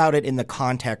I've heard about it in the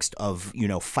context of,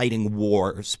 fighting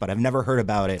wars, but I've never heard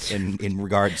about it in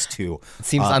regards to... It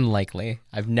seems unlikely.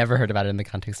 I've never heard about it in the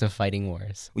context of fighting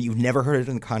wars. Well, you've never heard it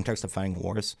in the context of fighting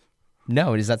wars?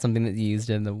 No, is that something that you used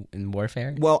in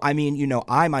warfare? Well, I mean,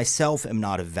 I myself am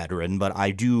not a veteran, but I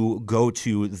do go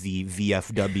to the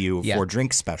VFW for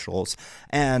drink specials,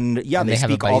 and they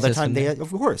speak all the time.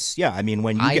 Of course, yeah. I mean,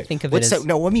 when you think of it as...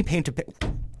 No, let me paint a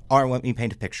Or let me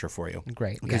paint a picture for you.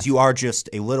 Great. Because you are just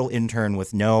a little intern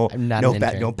with no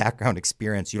background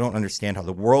experience. You don't understand how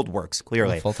the world works,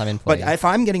 clearly. Full-time employee. But if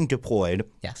I'm getting deployed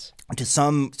to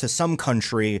some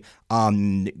country,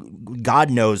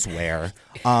 God knows where.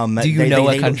 Do you know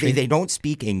a country? They don't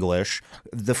speak English.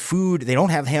 The food, they don't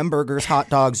have hamburgers, hot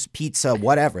dogs, pizza,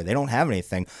 whatever. They don't have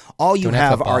anything. All you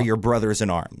have are your brothers in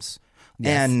arms.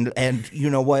 Yes. And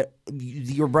you know what,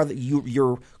 your brother,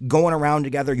 you're going around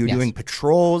together. You're doing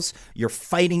patrols. You're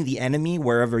fighting the enemy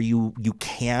wherever you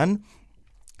can.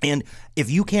 And if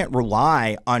you can't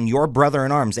rely on your brother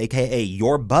in arms, aka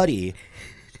your buddy,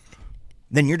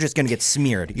 then you're just going to get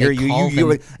smeared. You're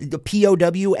the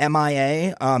POW,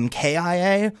 MIA,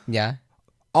 KIA. Yeah.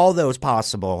 All those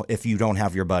possible if you don't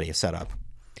have your buddy set up.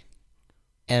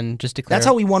 And just to clarify, that's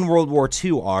how we won World War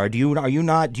II. Do you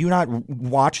not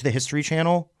watch the History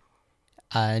Channel?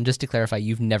 And just to clarify,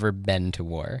 you've never been to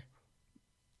war.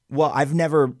 Well, I've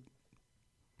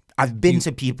been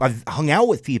to people. I've hung out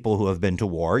with people who have been to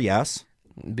war. Yes.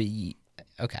 But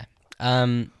okay.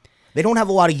 They don't have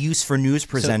a lot of use for news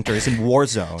presenters in war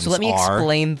zones. So let me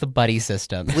explain the buddy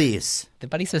system. Please. The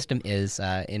buddy system is,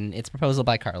 in its proposal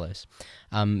by Carlos,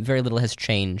 very little has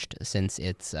changed since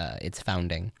its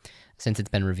founding, since it's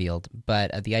been revealed.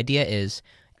 But the idea is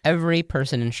every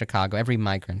person in Chicago, every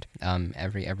migrant,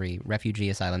 every refugee,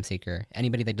 asylum seeker,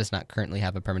 anybody that does not currently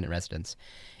have a permanent residence,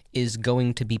 is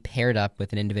going to be paired up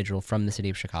with an individual from the city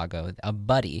of Chicago, a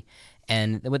buddy.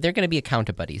 And they're going to be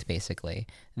account buddies, basically.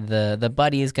 The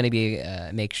buddy is going to be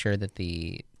make sure that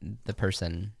the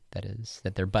person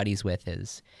that they're buddies with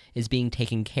is being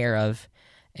taken care of,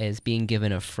 is being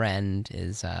given a friend,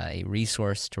 is a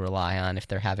resource to rely on if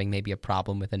they're having maybe a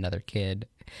problem with another kid.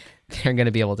 They're going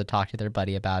to be able to talk to their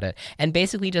buddy about it, and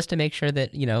basically just to make sure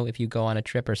that if you go on a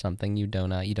trip or something, you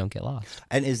don't get lost.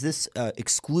 And is this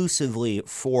exclusively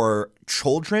for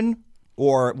children?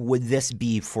 Or would this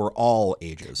be for all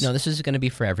ages? No, this is going to be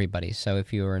for everybody. So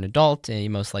if you're an adult,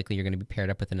 most likely you're going to be paired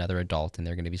up with another adult, and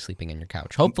they're going to be sleeping on your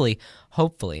couch. Hopefully,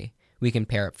 we can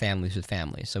pair up families with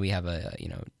families. So we have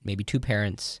maybe 2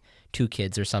 parents, 2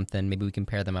 kids or something. Maybe we can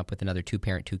pair them up with another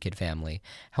 2-parent, 2-kid family.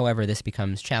 However, this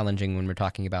becomes challenging when we're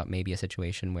talking about maybe a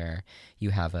situation where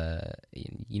you have a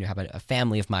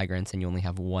family of migrants and you only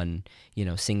have one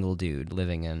single dude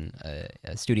living in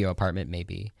a studio apartment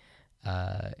maybe.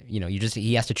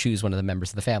 He has to choose one of the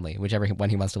members of the family, whichever one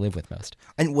he wants to live with most.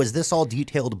 And was this all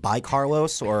detailed by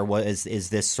Carlos, or is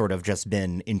this sort of just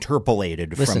been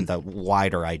interpolated from the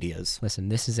wider ideas? Listen,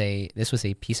 this was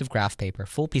a piece of graph paper,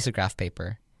 full piece of graph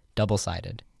paper,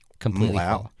 double-sided, completely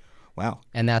full. Wow.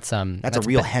 And that's a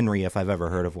real Henry if I've ever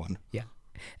heard of one. Yeah.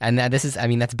 And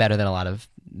that's better than a lot of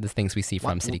the things we see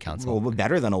from city council. Well,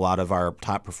 better than a lot of our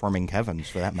top-performing Kevins,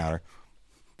 for that matter.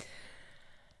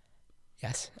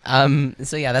 Yes.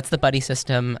 So yeah, that's the buddy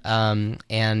system.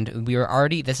 And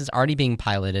this is already being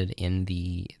piloted in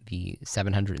the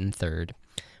 703rd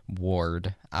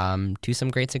ward to some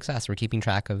great success. We're keeping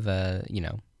track of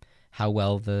how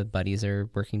well the buddies are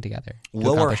working together.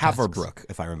 Lower Haverbrook,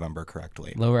 if I remember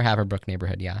correctly. Lower Haverbrook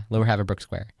neighborhood, yeah. Lower Haverbrook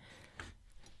Square.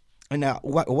 And now,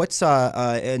 what's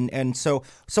so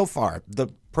far the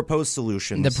proposed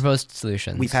solutions? The proposed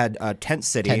solutions. We've had Tent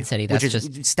City, that's which is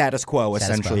just status quo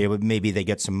essentially. Maybe they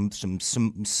get some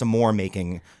more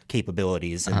making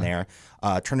capabilities in there.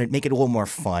 Make it a little more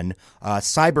fun.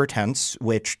 Cyber tents,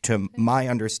 which to my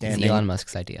understanding, is Elon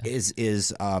Musk's idea, is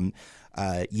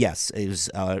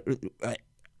a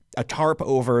tarp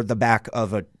over the back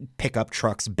of a pickup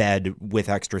truck's bed with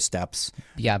extra steps.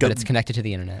 Yeah, but it's connected to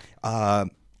the internet.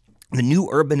 The new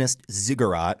urbanist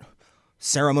ziggurat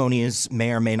ceremonies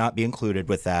may or may not be included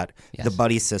with that. Yes. The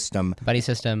buddy system, and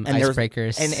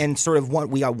icebreakers, and sort of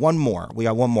we got one more.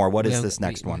 What is this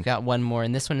next one? We got one more,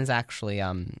 and this one is actually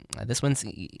this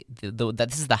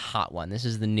is the hot one. This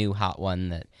is the new hot one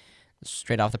that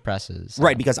straight off the presses.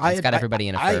 Right, because it's got everybody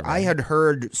in a fervor. I had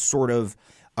heard sort of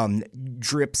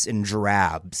drips and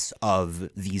drabs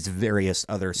of these various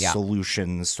other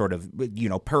solutions sort of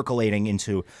percolating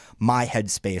into my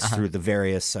headspace through the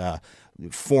various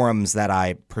forums that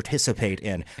I participate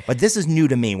in. But this is new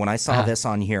to me. When I saw this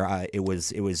on here, it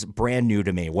was brand new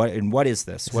to me. What is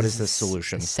this? What is this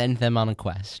solution? Send them on a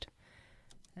quest.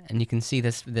 And you can see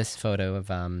this photo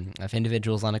of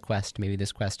individuals on a quest. Maybe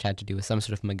this quest had to do with some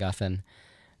sort of MacGuffin.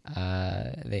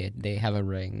 They have a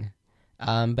ring.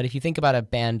 But if you think about a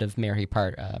band of merry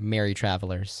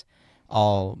travelers,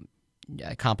 all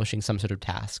accomplishing some sort of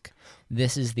task,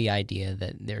 this is the idea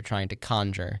that they're trying to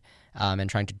conjure and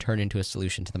trying to turn into a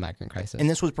solution to the migrant crisis. And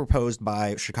this was proposed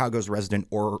by Chicago's resident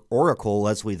oracle,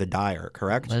 Leslie the Dyer,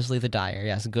 correct? Leslie the Dyer,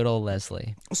 yes, good old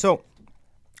Leslie. So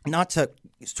not to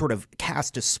sort of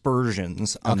cast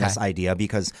aspersions on Okay. this idea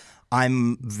because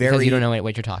I'm Because very you don't know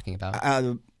what you're talking about.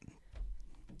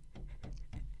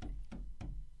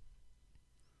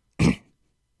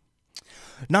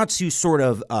 not to sort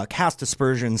of cast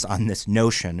aspersions on this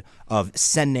notion of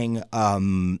sending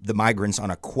the migrants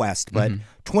on a quest, but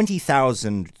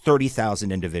 20,000,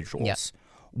 30,000 individuals. Yep.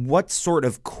 What sort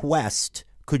of quest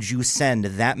could you send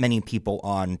that many people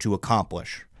on to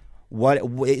accomplish? What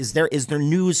is there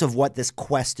news of what this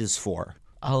quest is for?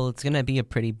 Oh, it's going to be a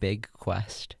pretty big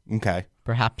quest. Okay.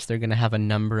 Perhaps they're going to have a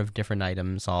number of different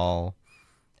items all...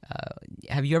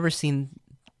 have you ever seen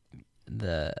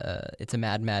the It's a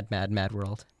Mad, Mad, Mad, Mad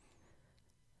World?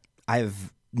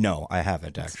 No, I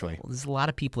haven't actually. Well, there's a lot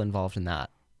of people involved in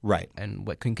that, Right. and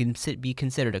what can be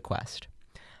considered a quest.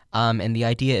 And the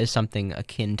idea is something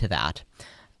akin to that.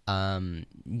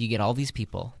 You get all these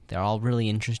people. They're all really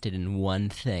interested in one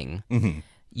thing. Mm-hmm.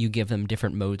 You give them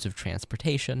different modes of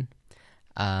transportation.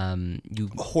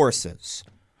 Horses,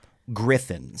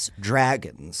 griffins,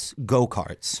 dragons,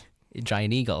 go-karts.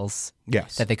 Giant eagles.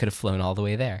 Yes. That they could have flown all the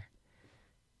way there.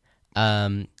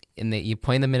 And you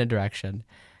point them in a direction,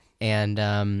 and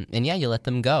yeah, you let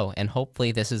them go. And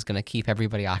hopefully this is going to keep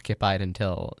everybody occupied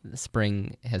until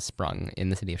spring has sprung in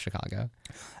the city of Chicago.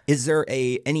 Is there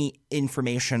any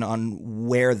information on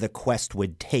where the quest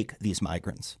would take these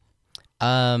migrants?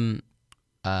 A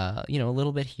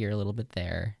little bit here, a little bit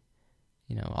there.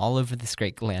 All over this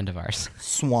great land of ours.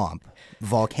 Swamp,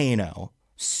 volcano,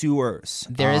 sewers.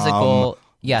 There is a goal.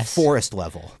 Yes. Forest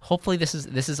level. Hopefully this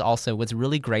is also what's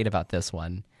really great about this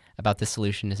one, about this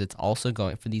solution, is it's also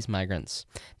going for these migrants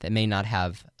that may not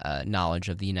have knowledge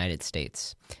of the United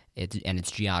States and its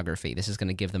geography. This is going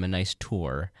to give them a nice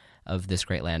tour of this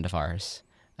great land of ours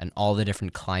and all the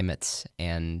different climates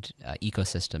and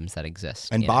ecosystems that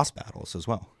exist. And boss battles as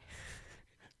well.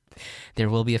 There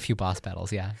will be a few boss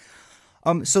battles, yeah.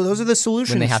 So those are the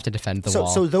solutions. When they have to defend the wall.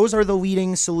 So those are the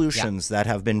leading solutions that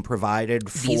have been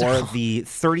provided for the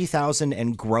 30,000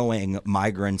 and growing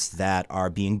migrants that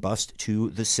are being bused to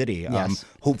the city. Yes.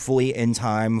 Hopefully in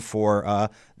time for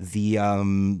the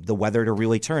weather to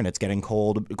really turn. It's getting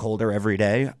colder every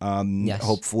day. Yes.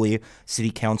 Hopefully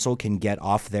city council can get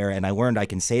off there. And I learned I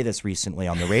can say this recently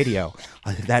on the radio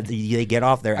that they get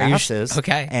off their asses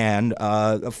and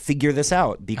figure this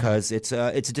out because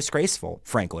it's disgraceful.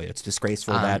 Frankly, it's disgraceful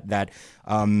that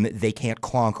they can't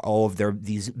clonk all of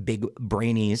these big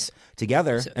brainies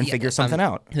together and figure something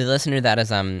out. To the listener, that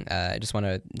is, I just want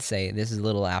to say this is a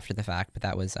little after the fact, but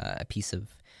that was a piece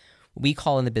of what we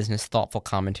call in the business thoughtful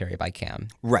commentary by Cam.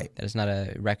 Right. That is not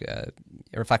a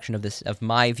reflection of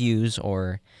my views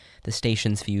or the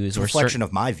station's views. It's a reflection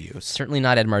of my views. Certainly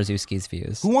not Ed Marzewski's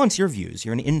views. Who wants your views?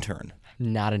 You're an intern.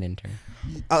 Not an intern.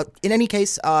 In any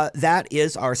case, that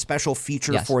is our special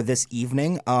feature for this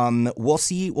evening. We'll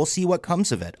see what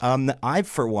comes of it.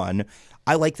 For one,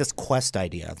 I like this quest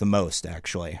idea the most,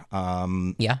 actually.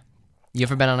 Yeah? You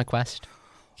ever been on a quest,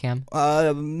 Cam?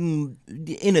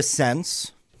 In a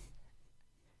sense.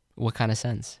 What kind of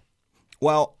sense?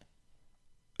 Well,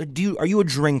 are you a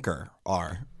drinker,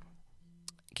 R?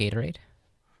 Gatorade?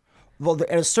 Well,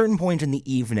 at a certain point in the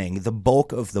evening, the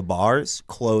bulk of the bars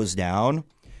close down,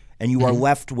 and you are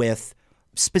left with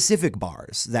specific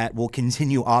bars that will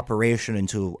continue operation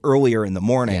until earlier in the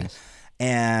morning. Yes.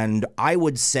 And I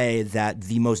would say that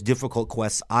the most difficult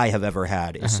quest I have ever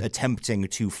had is attempting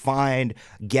to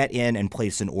get in, and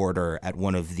place an order at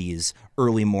one of these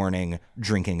early morning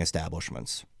drinking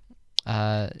establishments.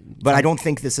 But I don't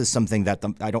think this is something that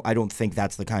I don't think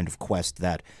that's the kind of quest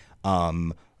that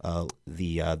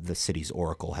the city's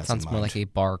oracle has in mind. Sounds more like a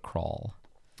bar crawl.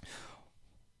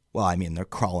 Well, I mean, their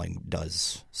crawling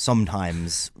does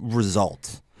sometimes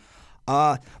result.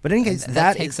 But in any case,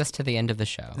 that takes us to the end of the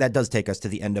show. That does take us to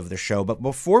the end of the show. But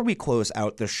before we close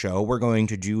out the show, we're going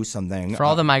to do something. For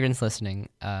all the migrants listening,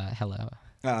 hello.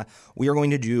 We are going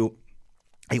to do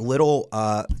a little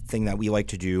thing that we like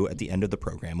to do at the end of the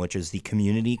program, which is the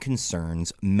Community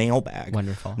Concerns Mailbag.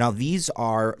 Wonderful. Now, these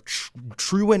are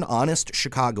true and honest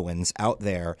Chicagoans out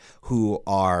there who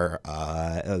are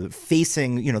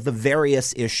facing, the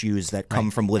various issues that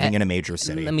come from living in a major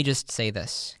city. Let me just say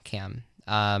this, Cam.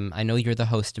 I know you're the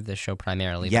host of this show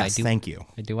primarily. Yes, but thank you.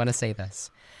 I do want to say this.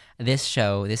 This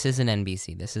show, this is an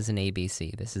NBC. This is an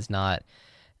ABC. This is not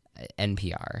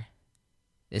NPR.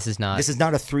 This is not a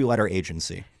 3-letter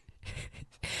agency.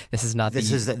 This is not.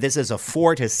 This is a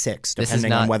 4 to 6,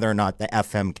 depending on whether or not the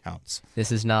FM counts.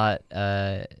 This is not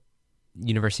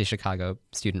University of Chicago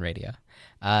student radio.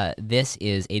 This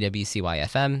is AWCY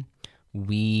FM.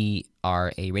 we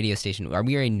are a radio station, or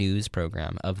we are a news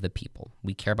program of the people.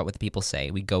 We care about what the people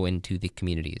say. We go into the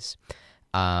communities.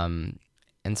 And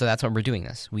so that's why we're doing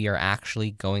this. We are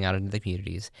actually going out into the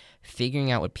communities,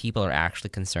 figuring out what people are actually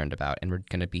concerned about, and we're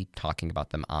going to be talking about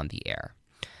them on the air.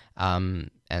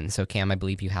 And so, Cam, I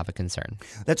believe you have a concern.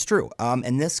 That's true.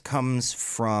 And this comes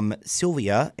from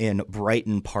Sylvia in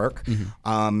Brighton Park.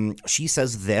 She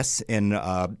says this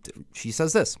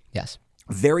Yes.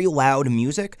 Very loud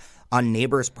music on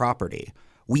neighbor's property.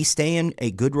 We stay in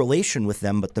a good relation with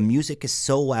them, but the music is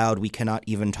so loud we cannot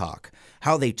even talk.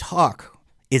 How they talk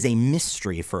is a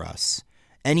mystery for us.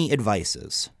 Any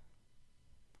advices?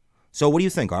 So what do you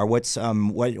think, R? What's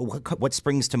what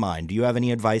springs to mind? Do you have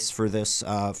any advice for this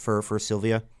for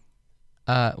Sylvia?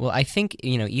 Well, I think,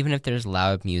 even if there's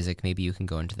loud music, maybe you can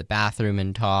go into the bathroom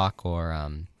and talk, or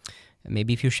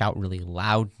maybe if you shout really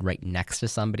loud right next to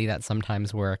somebody, that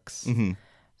sometimes works.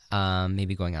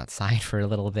 Maybe going outside for a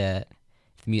little bit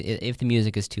if the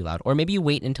music is too loud. Or maybe you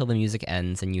wait until the music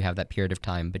ends and you have that period of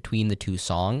time between the two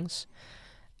songs.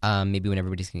 Maybe when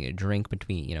everybody's going to get a drink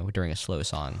during a slow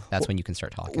song, that's when you can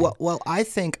start talking. Well, I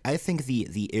think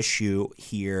the issue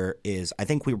here is I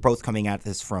think we were both coming at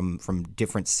this from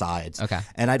different sides. Okay.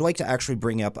 And I'd like to actually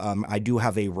bring up I'm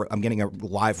getting a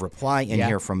live reply in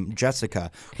here from Jessica,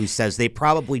 who says they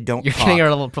probably don't. You're getting a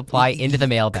little reply into the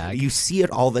mailbag. You see it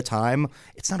all the time.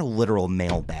 It's not a literal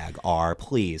mailbag, R.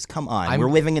 Please, come on. We're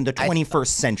living in the 21st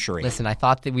century. Listen, I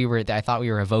thought we were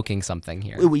evoking something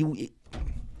here.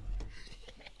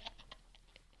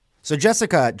 So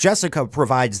Jessica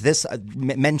provides this,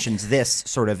 mentions this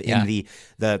sort of in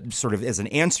the sort of as an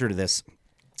answer to this,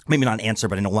 maybe not an answer,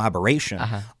 but an elaboration.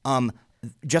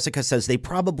 Jessica says they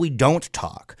probably don't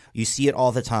talk. You see it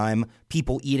all the time,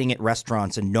 people eating at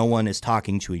restaurants and no one is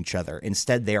talking to each other.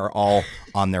 Instead, they are all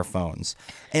on their phones.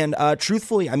 And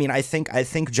truthfully, I mean, I think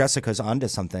Jessica's onto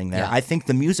something there. Yeah. I think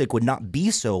the music would not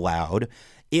be so loud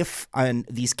if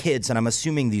these kids, and I'm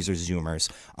assuming these are Zoomers,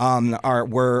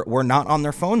 were not on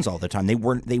their phones all the time. They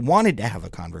wanted to have a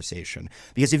conversation,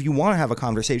 because if you want to have a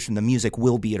conversation, the music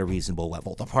will be at a reasonable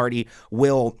level. The party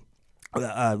will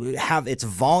have its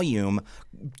volume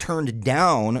turned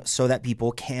down so that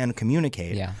people can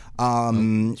communicate. Yeah.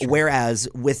 Whereas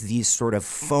with these sort of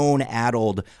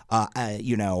phone-addled,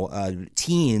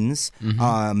 teens,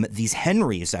 these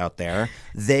Henrys out there,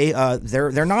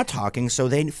 they're not talking, so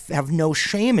they have no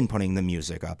shame in putting the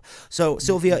music up. So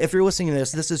Sylvia, if you're listening to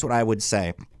this is what I would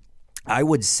say. I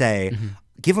would say,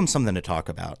 give them something to talk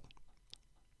about.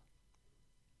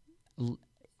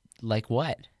 Like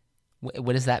what?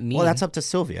 What does that mean? Well, that's up to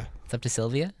Sylvia. It's up to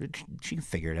Sylvia? She can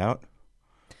figure it out.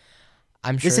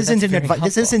 I'm sure this isn't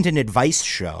an advice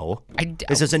show.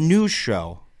 This is a news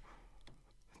show.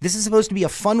 This is supposed to be a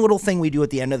fun little thing we do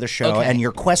at the end of the show, and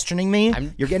you're questioning me.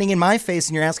 You're getting in my face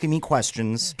and you're asking me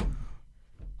questions.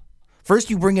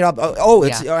 First, you bring it up.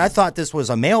 I thought this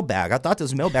was a mailbag.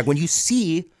 When you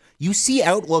see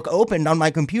Outlook opened on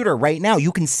my computer right now,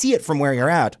 you can see it from where you're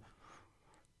at.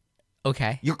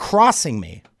 Okay. You're crossing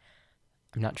me.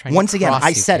 I'm not trying Once to again, cross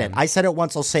I said it. Ken. I said it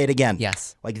once, I'll say it again.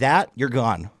 Yes. Like that, you're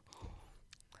gone.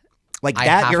 Like I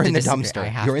that, have you're to in the disagree.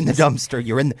 dumpster. You're in the dumpster.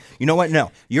 You're in the, you know what?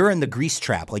 No, you're in the grease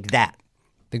trap. Like that.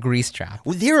 The grease trap.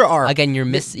 Well, there are Again, you're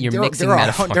mixing metaphors.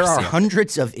 There are here.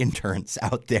 hundreds of interns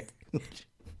out there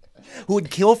who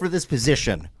would kill for this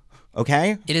position.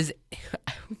 Okay? It is.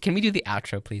 Can we do the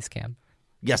outro, please, Cam?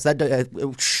 Yes,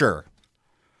 sure.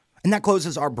 And that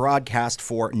closes our broadcast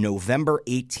for November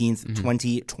 18th,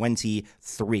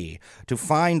 2023. To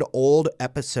find old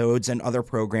episodes and other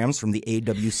programs from the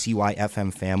AWCY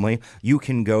FM family, you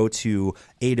can go to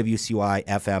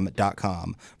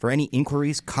awcyfm.com. For any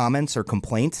inquiries, comments, or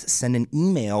complaints, send an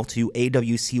email to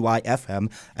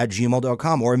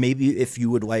awcyfm@gmail.com. Or maybe if you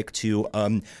would like to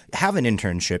have an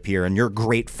internship here and you're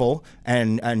grateful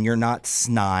and you're not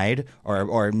snide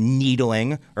or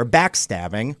needling or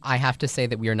backstabbing. I have to say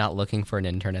that we are not looking for an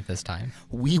intern at this time.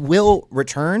 We will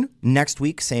return next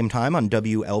week, same time on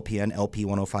WLPN LP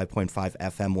 105.5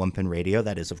 FM Lumpin Radio.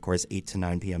 That is, of course, 8 to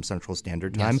 9 p.m. Central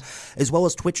Standard Time, as well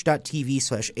as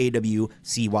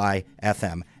twitch.tv/AWCY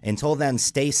FM. Until then,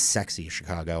 stay sexy,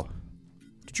 Chicago.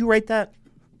 Did you write that?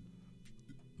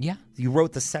 Yeah. You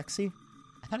wrote the sexy?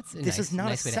 I thought it's This is not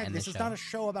nice way to end this the is show. not a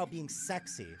show about being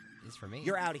sexy. It's for me.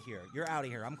 You're out of here.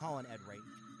 I'm calling Ed right now.